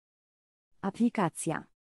 Aplikacja.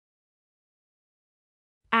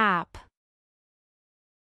 app,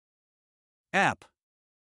 app,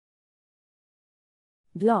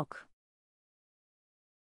 Blog.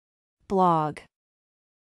 blog,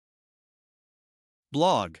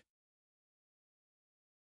 blog,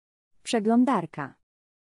 Przeglądarka.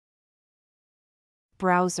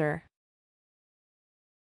 browser,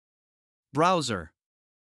 browser,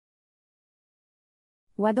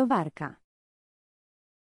 Ładowarka.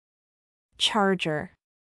 charger,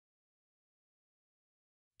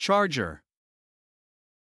 charger,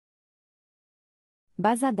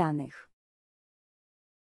 Baza danych.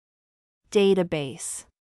 database,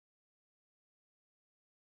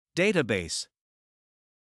 database,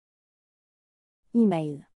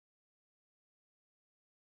 E-mail.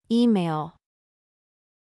 email,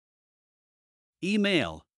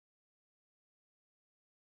 email,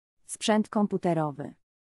 Sprzęt komputerowy.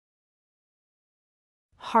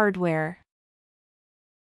 hardware,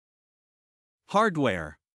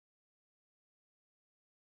 hardware,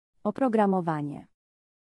 Oprogramowanie.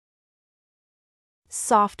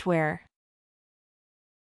 software,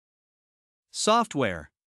 software,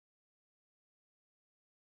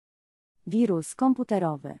 Wirus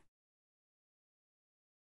komputerowy.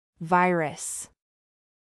 virus,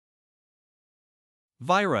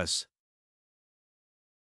 virus,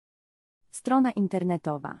 Strona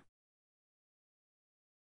internetowa.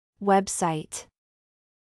 website,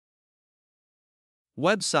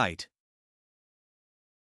 website,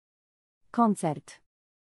 Koncert.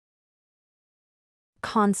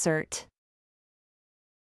 concert,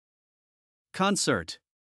 concert,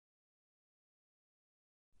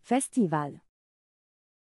 Festiwal.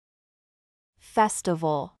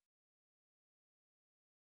 Festival.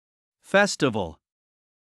 Festival.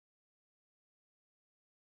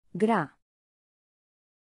 Gra.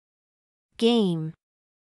 Game.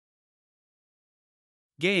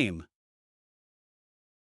 Game.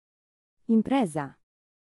 Impreza.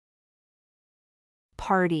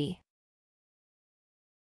 Party.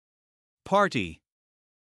 Party.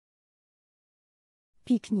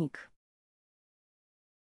 Piknik.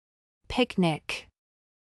 Picnic.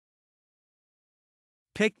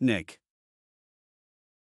 Picnic.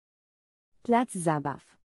 Plac zabaw.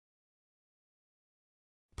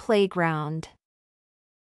 Playground.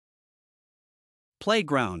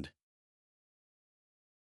 Playground.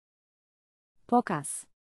 Pokaz.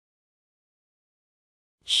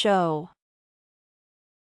 Show.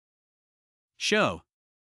 Show.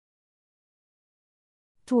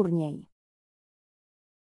 Turniej.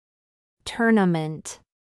 Tournament.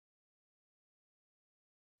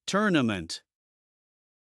 Tournament.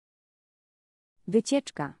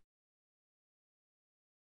 Wycieczka.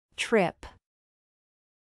 Trip.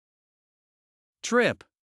 Trip.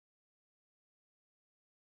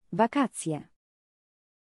 Wakacje.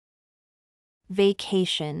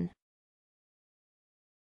 Vacation.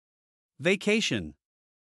 Vacation.